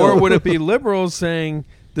 so Or would it be liberals saying,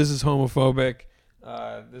 this is homophobic,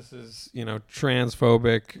 this is,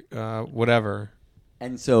 transphobic, whatever?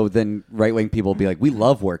 And so then right-wing people will be like, we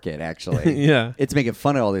love Work It, actually. Yeah. It's making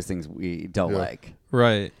fun of all these things we don't like.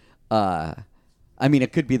 Right. I mean,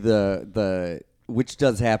 it could be the which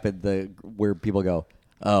does happen, where people go,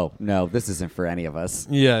 oh, no, this isn't for any of us.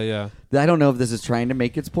 Yeah. I don't know if this is trying to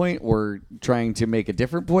make its point or trying to make a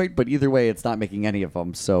different point, but either way, it's not making any of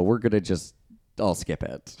them. So we're going to just all skip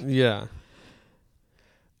it. Yeah.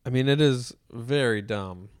 I mean, it is very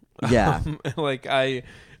dumb. Yeah.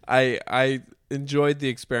 I enjoyed the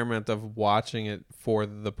experiment of watching it for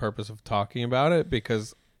the purpose of talking about it,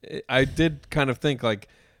 because I did kind of think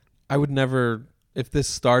I would never, if this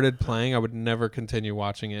started playing, I would never continue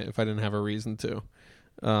watching it if I didn't have a reason to.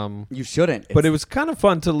 You shouldn't. But it was kind of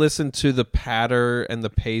fun to listen to the patter and the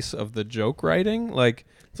pace of the joke writing.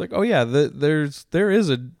 It's like, oh yeah, there is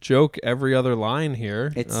a joke every other line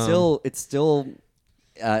here. It's still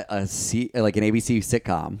like an ABC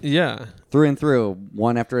sitcom. Yeah. Through and through,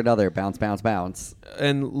 one after another, bounce, bounce, bounce.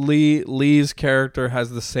 And Lee's character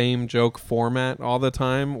has the same joke format all the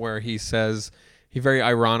time, where he very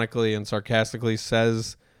ironically and sarcastically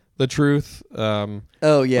says the truth. Oh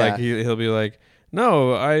yeah. Like he'll be like,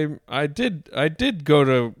 no, I did go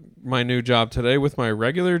to my new job today with my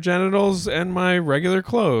regular genitals and my regular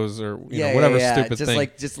clothes, or whatever stupid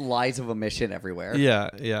thing. Just lies of omission everywhere.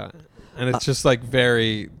 Yeah. And it's just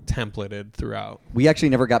very templated throughout. We actually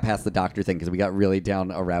never got past the doctor thing because we got really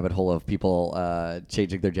down a rabbit hole of people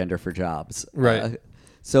changing their gender for jobs. Right.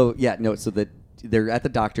 So they're at the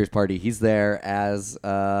doctor's party. He's there as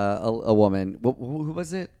a woman. Who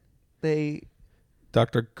was it?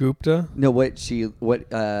 Dr. Gupta? No, what? They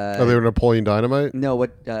were Napoleon Dynamite? No,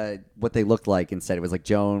 what they looked like instead. It was like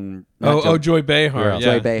Joan. Joy Behar.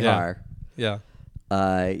 Joy Behar.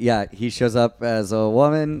 Yeah. He shows up as a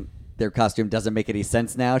woman. Their costume doesn't make any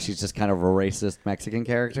sense now. She's just kind of a racist Mexican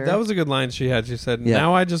character. That was a good line she had. She said, Yeah.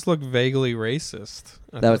 now I just look vaguely racist.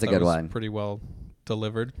 That was a good one. Pretty well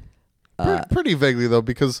delivered. Pretty vaguely, though,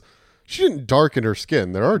 because she didn't darken her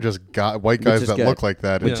skin. There are just white guys that good. look like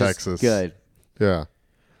that in Which is Texas. good. Yeah.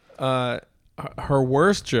 Her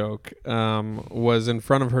worst joke was in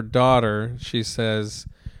front of her daughter. She says,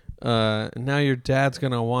 now your dad's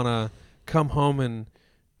going to want to come home and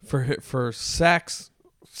for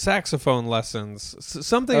saxophone lessons.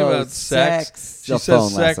 Something about sex. She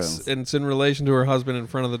says sex, lessons. and it's in relation to her husband in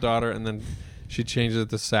front of the daughter, and then she changes it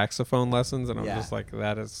to saxophone lessons, and I'm Yeah. just like,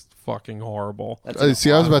 that is fucking horrible. That's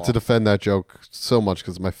See, I was about to awful. defend that joke so much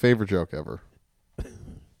because it's my favorite joke ever.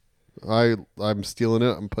 I'm stealing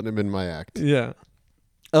it. I'm putting him in my act. Yeah.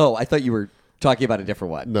 Oh, I thought you were talking about a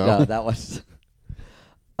different one. No. That was.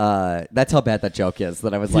 That's how bad that joke is.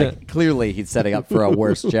 That I was like, clearly he's setting up for a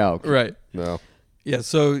worse joke. Right. No. Yeah,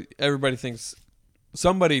 so everybody thinks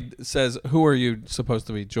somebody says, "Who are you supposed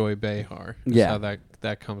to be?" Joy Behar. Is Yeah. how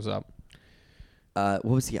that comes up. What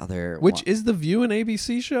was the other? Which is the View an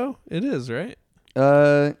ABC show? It is, right?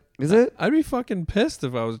 Is it? I'd be fucking pissed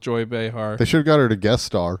if I was Joy Behar. They should have got her to guest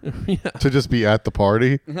star Yeah. to just be at the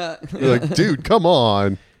party. You're like, dude, come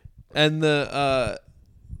on. And the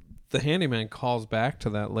handyman calls back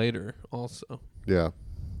to that later also. Yeah.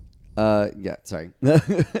 Yeah. Sorry.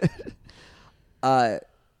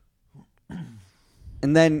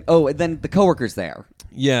 And then the coworker's there.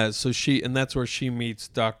 Yeah, so that's where she meets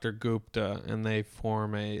Dr. Gupta, and they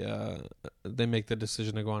form they make the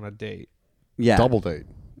decision to go on a date. Yeah. Double date.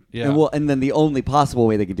 Yeah. And then the only possible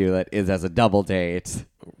way they could do that is as a double date,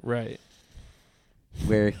 Right.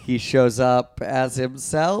 where he shows up as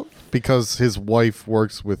himself. Because his wife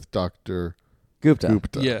works with Dr. Gupta.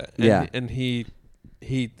 Yeah. Yeah. And he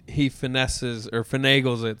finesses or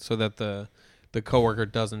finagles it so that the coworker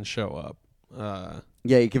doesn't show up.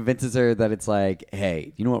 Yeah, he convinces her that it's like,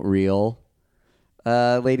 hey, you know what real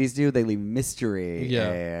ladies do? They leave mystery.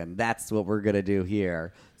 Yeah. And that's what we're going to do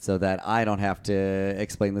here so that I don't have to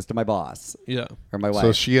explain this to my boss Yeah. or my wife.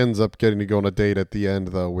 So she ends up getting to go on a date at the end,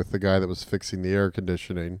 though, with the guy that was fixing the air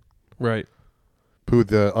conditioning, Right. who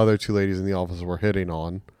the other two ladies in the office were hitting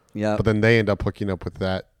on. Yeah. But then they end up hooking up with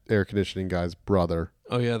that air conditioning guy's brother,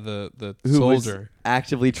 Oh yeah, the Who soldier. was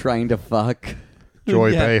actively trying to fuck. Joy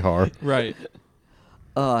Yeah. Behar. Right.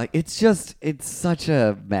 It's such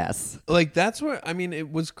a mess. Like that's where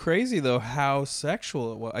it was crazy though how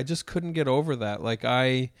sexual it was. I just couldn't get over that. Like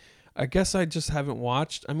I guess I just haven't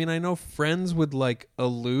watched. I know Friends would like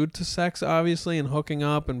allude to sex obviously and hooking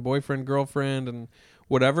up and boyfriend girlfriend and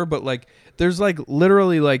whatever, but like there's like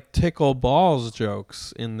literally like tickle balls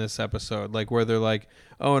jokes in this episode, like where they're like,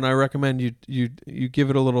 oh, and I recommend you give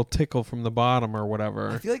it a little tickle from the bottom or whatever.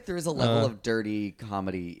 I feel like there is a level of dirty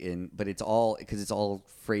comedy but it's all because it's all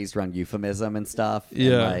phrased around euphemism and stuff.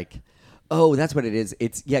 Yeah. And like, oh, that's what it is.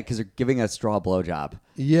 It's because they're giving a straw blowjob.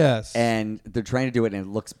 Yes. And they're trying to do it and it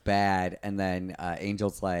looks bad. And then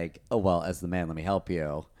Angel's like, oh, well, as the man, let me help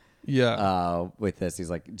you. Yeah. With this,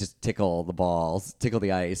 he's like, just tickle the balls, tickle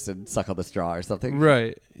the ice, and suck on the straw or something.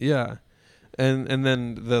 Right. Yeah. And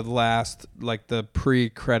then the last, like the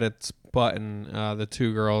pre-credits button, the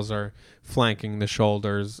two girls are flanking the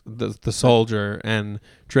shoulders, the soldier, and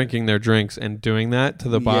drinking their drinks and doing that to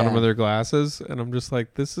the bottom Yeah. of their glasses. And I'm just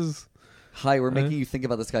like, this is... Hi, we're making you think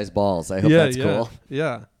about this guy's balls. I hope yeah, that's yeah, cool.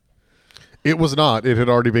 Yeah. It was not. It had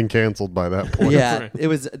already been canceled by that point. Yeah,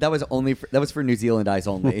 that was for New Zealand eyes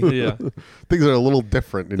only. Yeah. Things are a little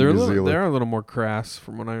different in New Zealand. They're a little more crass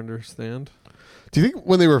from what I understand. Do you think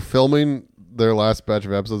when they were filming their last batch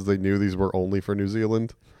of episodes, they knew these were only for New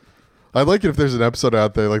Zealand? I'd like it if there's an episode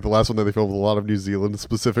out there, like the last one that they filmed with a lot of New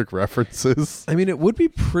Zealand-specific references. It would be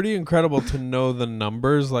pretty incredible to know the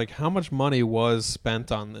numbers, like how much money was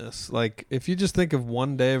spent on this. Like, if you just think of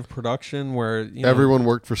one day of production where Everyone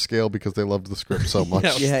worked for scale because they loved the script so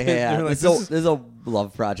much. Yeah. Yeah. They're like, This is a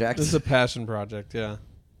love project. This is a passion project, yeah.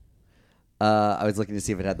 I was looking to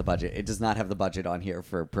see if it had the budget. It does not have the budget on here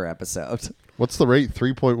per episode. What's the rate?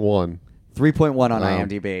 3.1. 3.1 on Wow.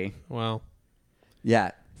 IMDb. Well,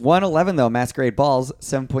 Yeah. 111 though. Masquerade Balls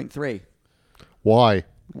 7.3. Why?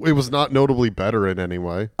 It was not notably better in any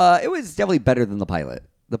way. It was definitely better than the pilot.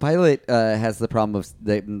 The pilot has the problem of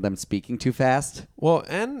them speaking too fast. well,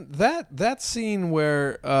 and that scene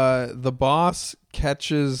where the boss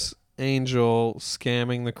catches Angel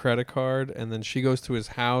scamming the credit card, and then she goes to his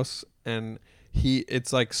house, and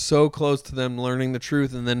it's like so close to them learning the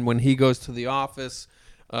truth, and then when he goes to the office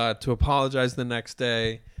to apologize the next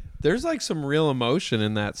day, there's like some real emotion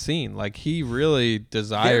in that scene. Like he really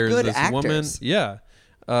desires good this actors. woman.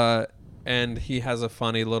 Yeah. And he has a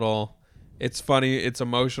funny little, it's funny, it's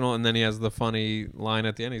emotional, and then he has the funny line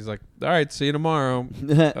at the end. He's like, all right, see you tomorrow.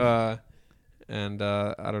 I don't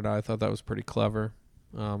know, I thought that was pretty clever.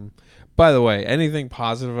 By the way, anything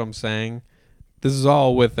positive I'm saying, this is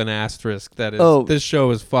all with an asterisk. That is, this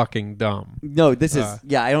show is fucking dumb. No, this is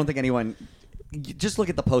I don't think anyone. Just look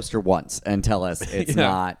at the poster once and tell us it's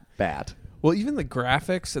not bad. Well, even the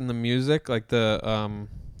graphics and the music, like the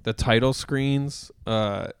title screens,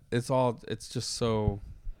 it's just so.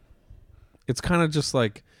 It's kind of just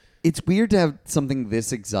like. It's weird to have something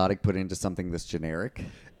this exotic put into something this generic.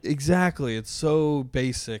 Exactly. It's so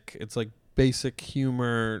basic. It's like basic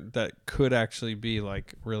humor that could actually be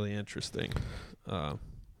like really interesting.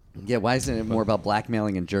 Yeah, why isn't it more about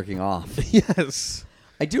blackmailing and jerking off? Yes.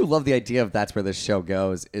 I do love the idea of that's where this show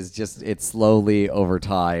goes, is just it slowly over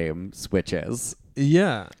time switches.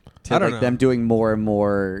 Yeah. To I don't like know. them doing more and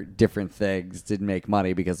more different things to make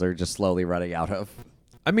money because they're just slowly running out of.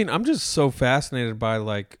 I mean, I'm just so fascinated by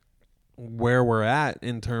like where we're at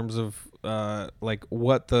in terms of like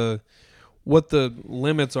what the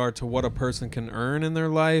limits are to what a person can earn in their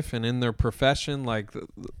life and in their profession. Like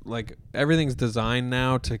everything's designed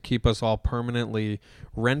now to keep us all permanently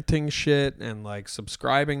renting shit and like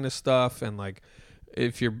subscribing to stuff. And like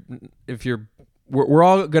if you're we're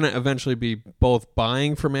all going to eventually be both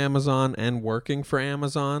buying from Amazon and working for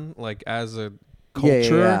Amazon, like as a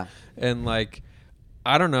culture. Yeah. And like,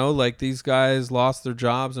 I don't know, like these guys lost their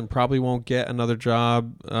jobs and probably won't get another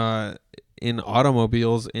job in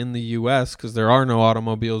automobiles in the U.S. because there are no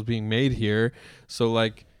automobiles being made here. So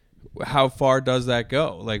like, how far does that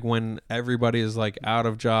go? Like when everybody is like out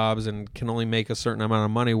of jobs and can only make a certain amount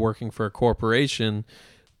of money working for a corporation,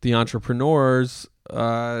 the entrepreneurs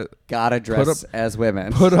gotta dress as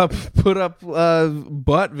women. put up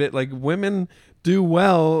like women do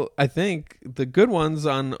well. I think the good ones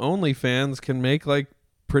on OnlyFans can make like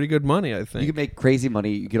pretty good money. I think You can make crazy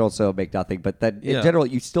money. You can also make nothing, but then in general,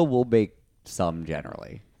 you still will make some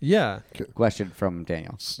generally. Yeah. Question from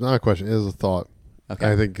Daniel. It's not a question. It is a thought. Okay.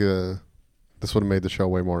 I think this would have made the show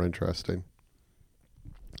way more interesting.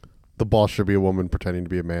 The boss should be a woman pretending to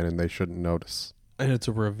be a man, and they shouldn't notice. And it's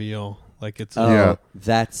a reveal. Like it's Yeah.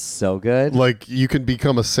 That's so good. Like you can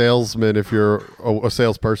become a salesman if you're a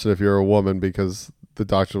salesperson if you're a woman because the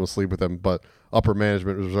doctor will sleep with them, but upper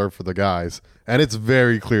management is reserved for the guys, and it's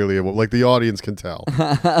very clearly like the audience can tell,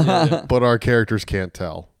 but our characters can't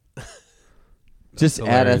tell. Just That's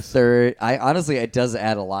add a hilarious. third. I honestly, it does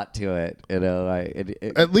add a lot to it. You know,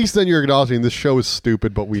 At least then you're acknowledging this show is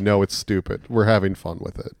stupid, but we know it's stupid. We're having fun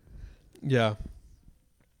with it. yeah.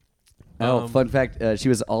 fun fact: she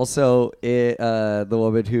was also the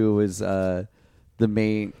woman who was the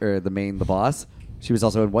boss. She was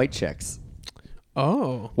also in White Chicks.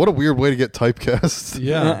 Oh. What a weird way to get typecast.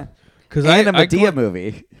 Yeah. Because And a Medea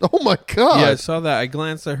movie. Oh my god. Yeah, I saw that. I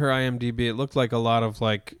glanced at her IMDb. It looked like a lot of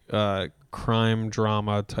like crime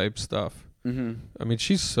drama type stuff. Mm-hmm. I mean,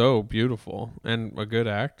 she's so beautiful and a good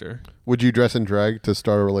actor. Would you dress in drag to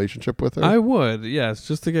start a relationship with her? I would, yes,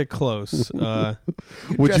 just to get close. would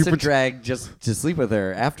Dress you and drag just to sleep with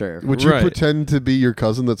her after. Would you Right. pretend to be your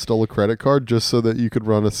cousin that stole a credit card just so that you could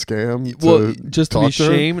run a scam? Well, just to be talk to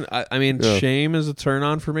her? shamed. I mean, Yeah. shame is a turn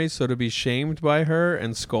on for me. So to be shamed by her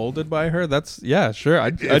and scolded by her, that's sure.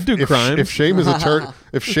 I'd do crimes. If shame is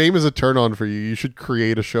a turn on for you, you should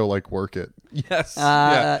create a show like Work It. Yes,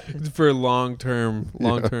 yeah, for long term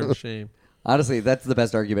shame. Honestly, that's the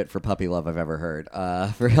best argument for puppy love I've ever heard.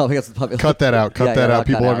 For helping us with puppy love. Cut that out. Cut that out.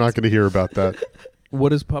 People are not going to hear about that.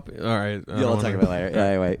 What is puppy? All right, Yeah, we'll talk about it later. Yeah,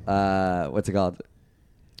 anyway, what's it called?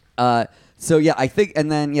 So yeah, I think,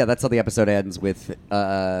 and then that's how the episode ends with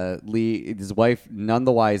Lee, his wife, none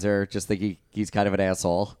the wiser, just think he's kind of an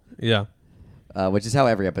asshole. Yeah. Which is how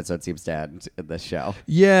every episode seems to end in this show.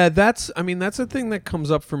 Yeah, that's a thing that comes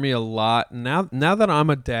up for me a lot. Now that I'm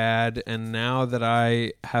a dad and now that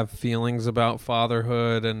I have feelings about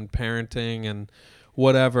fatherhood and parenting and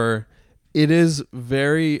whatever, it is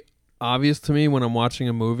very obvious to me when I'm watching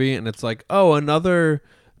a movie and it's like, oh, another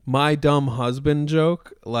my dumb husband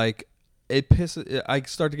joke. Like I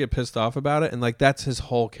start to get pissed off about it, and like that's his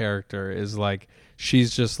whole character is like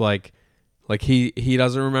she's just like he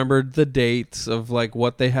doesn't remember the dates of like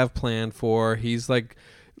what they have planned for. He's like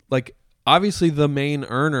obviously the main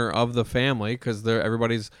earner of the family because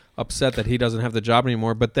everybody's upset that he doesn't have the job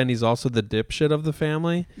anymore. But then he's also the dipshit of the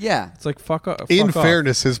family. Yeah, It's like fuck off. In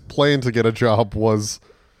fairness, his plan to get a job was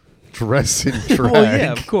dress in drag. Well,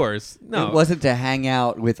 yeah, of course. No, it wasn't to hang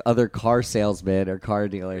out with other car salesmen or car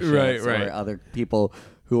dealerships Right. or other people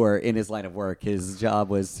who are in his line of work. His job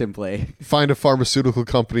was simply Find a pharmaceutical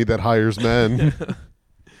company that hires men.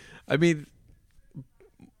 I mean,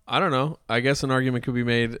 I don't know. I guess an argument could be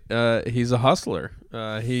made. He's a hustler.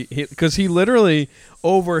 Because he literally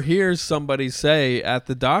overhears somebody say at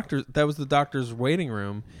the doctor. That was the doctor's waiting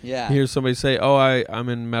room. Yeah. He hears somebody say, "Oh, I'm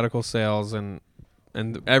in medical sales and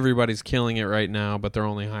everybody's killing it right now, but they're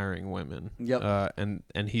only hiring women." Yep.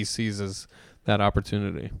 And he seizes that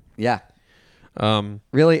opportunity. yeah.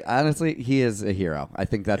 Really, honestly, he is a hero. I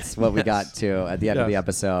think that's what we got to at the end of the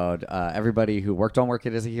episode. Everybody who worked on Work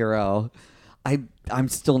It is a hero. I'm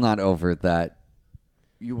still not over that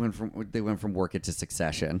they went from Work It to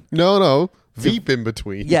Succession. No. Veep in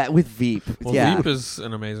between. Yeah, with Veep. Well, yeah. Veep is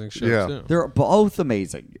an amazing show Yeah. too. They're both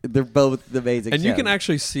amazing. They're both amazing. And you shows. can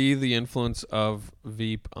actually see the influence of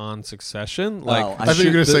Veep on Succession. Like, Oh, I think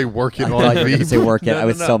you're going to say Work It I thought on you were going to Veep. say Work It. No, I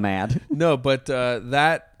was no. so mad. no, but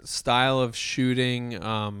that style of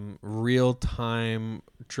shooting real time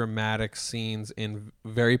dramatic scenes in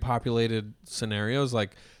very populated scenarios,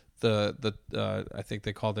 like the I think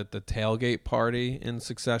they called it the tailgate party in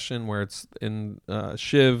Succession, where it's in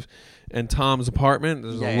Shiv and Tom's apartment.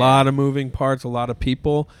 There's a lot of moving parts, a lot of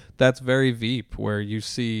people. That's very Veep, where you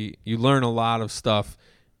learn a lot of stuff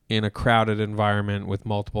in a crowded environment with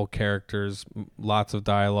multiple characters, lots of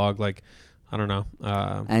dialogue. Like, I don't know,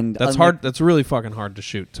 And that's hard. That's really fucking hard to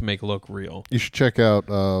shoot to make look real. You should check out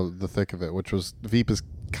The Thick of It, which was Veep is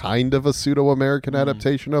kind of a pseudo-American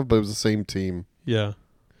adaptation of, but it was the same team. Yeah.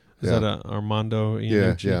 Is Yeah. that Armando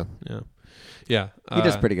Yeah, Iannucci? Yeah. He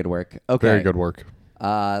does pretty good work. Okay. Very good work.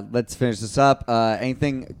 Let's finish this up.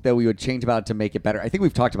 Anything that we would change about to make it better? I think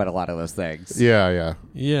we've talked about a lot of those things. Yeah.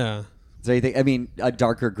 Yeah. So you think? I mean, a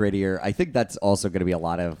darker, grittier. I think that's also going to be a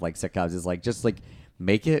lot of like sitcoms. Is like just like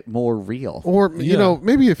make it more real. Or, Yeah. you know,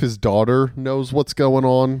 maybe if his daughter knows what's going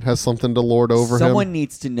on, has something to lord over Someone him.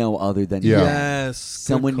 needs to know other than Yeah. him. Yes.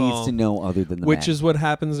 Someone needs to know other than the Which man. is what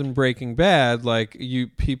happens in Breaking Bad. Like,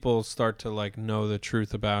 people start to like know the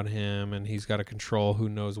truth about him, and he's got to control who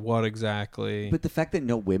knows what exactly. But the fact that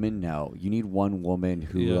no women know, you need one woman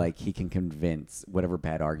who like he can convince whatever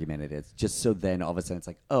bad argument it is, just so then all of a sudden it's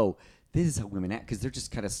like, oh, this is how women act, because they're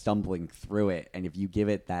just kind of stumbling through it. And if you give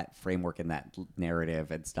it that framework and that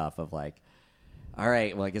narrative and stuff of like, all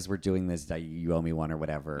right, well, I guess we're doing this, you owe me one or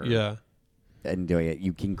whatever. Yeah. And doing it,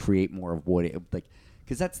 you can create more of what it like,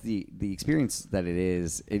 because that's the experience that it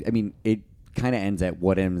is. I mean, it kind of ends at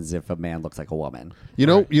what ends if a man looks like a woman. You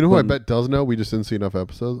know who I When- bet does know? We just didn't see enough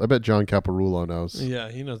episodes. I bet John Caparulo knows. Yeah,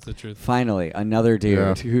 he knows the truth. Finally, another dude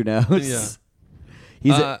Yeah. who knows.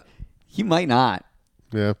 Yeah. He might not.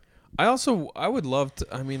 Yeah. I would love to.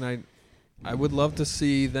 I mean, I would love to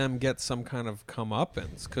see them get some kind of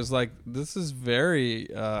comeuppance, because like this is very.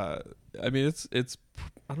 I mean, it's.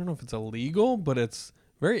 I don't know if it's illegal, but it's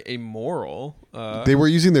very amoral. They were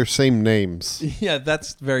using their same names. Yeah,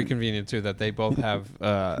 that's very convenient too. That they both have.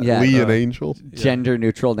 Yeah. Lee and Angel. Gender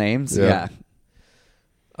neutral names. Yeah.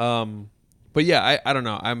 But yeah, I don't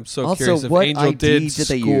know. I'm so Also, curious if what Angel ID did did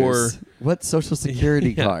they score. use? What social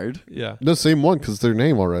security Yeah. card? Yeah. The same one because their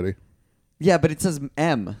name already. Yeah, but it says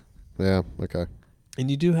M. Yeah. Okay. And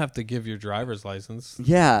you do have to give your driver's license.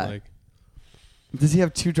 Yeah. Like, Does he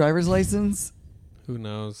have 2 driver's license? who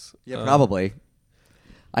knows? Yeah, probably.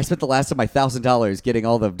 I spent the last of my $1,000 getting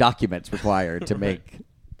all the documents required to make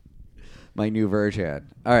my new version.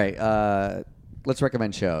 All right, let's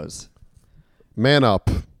recommend shows. Man Up.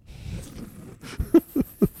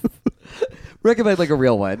 Recommend like a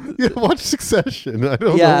real one. Yeah, watch Succession. I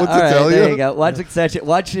don't Yeah, know what all to right, tell there you. you go. Watch Succession.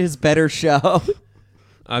 Watch his better show.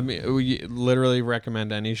 I mean, we literally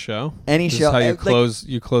recommend any show. Any This show. Is how you Like- close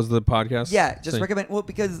the podcast. Yeah, just thing. recommend. Well,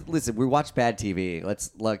 because listen, we watch bad TV.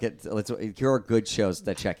 Let's look at. Here are good shows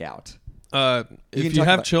to check out. If can you talk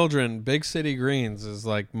have about- children, Big City Greens is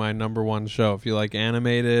like my number one show. If you like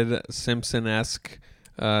animated Simpson-esque,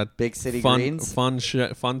 Big City fun, Greens. fun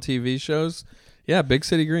TV shows. Yeah, Big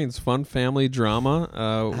City Greens, fun family drama.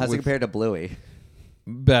 How's it with- compared to Bluey?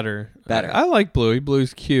 Better. I like Bluey.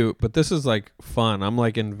 Bluey's cute, but this is like fun. I'm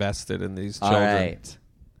like invested in these children. All right.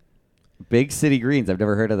 Big City Greens. I've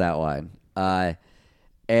never heard of that one.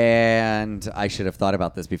 And I should have thought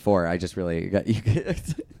about this before. I just really got you.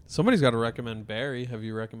 Somebody's got to recommend Barry. Have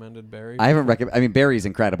you recommended Barry? I haven't recommended. I mean, Barry's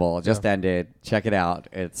incredible. It just ended. Check it out.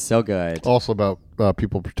 It's so good. Also about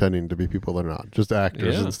people pretending to be people they're not, just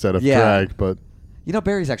actors Yeah. instead of Yeah. drag. But You know,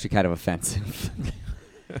 Barry's actually kind of offensive.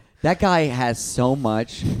 That guy has so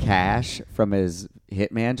much cash from his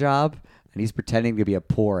hitman job, and he's pretending to be a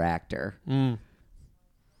poor actor. Mm.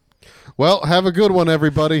 well, have a good one,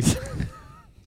 everybody.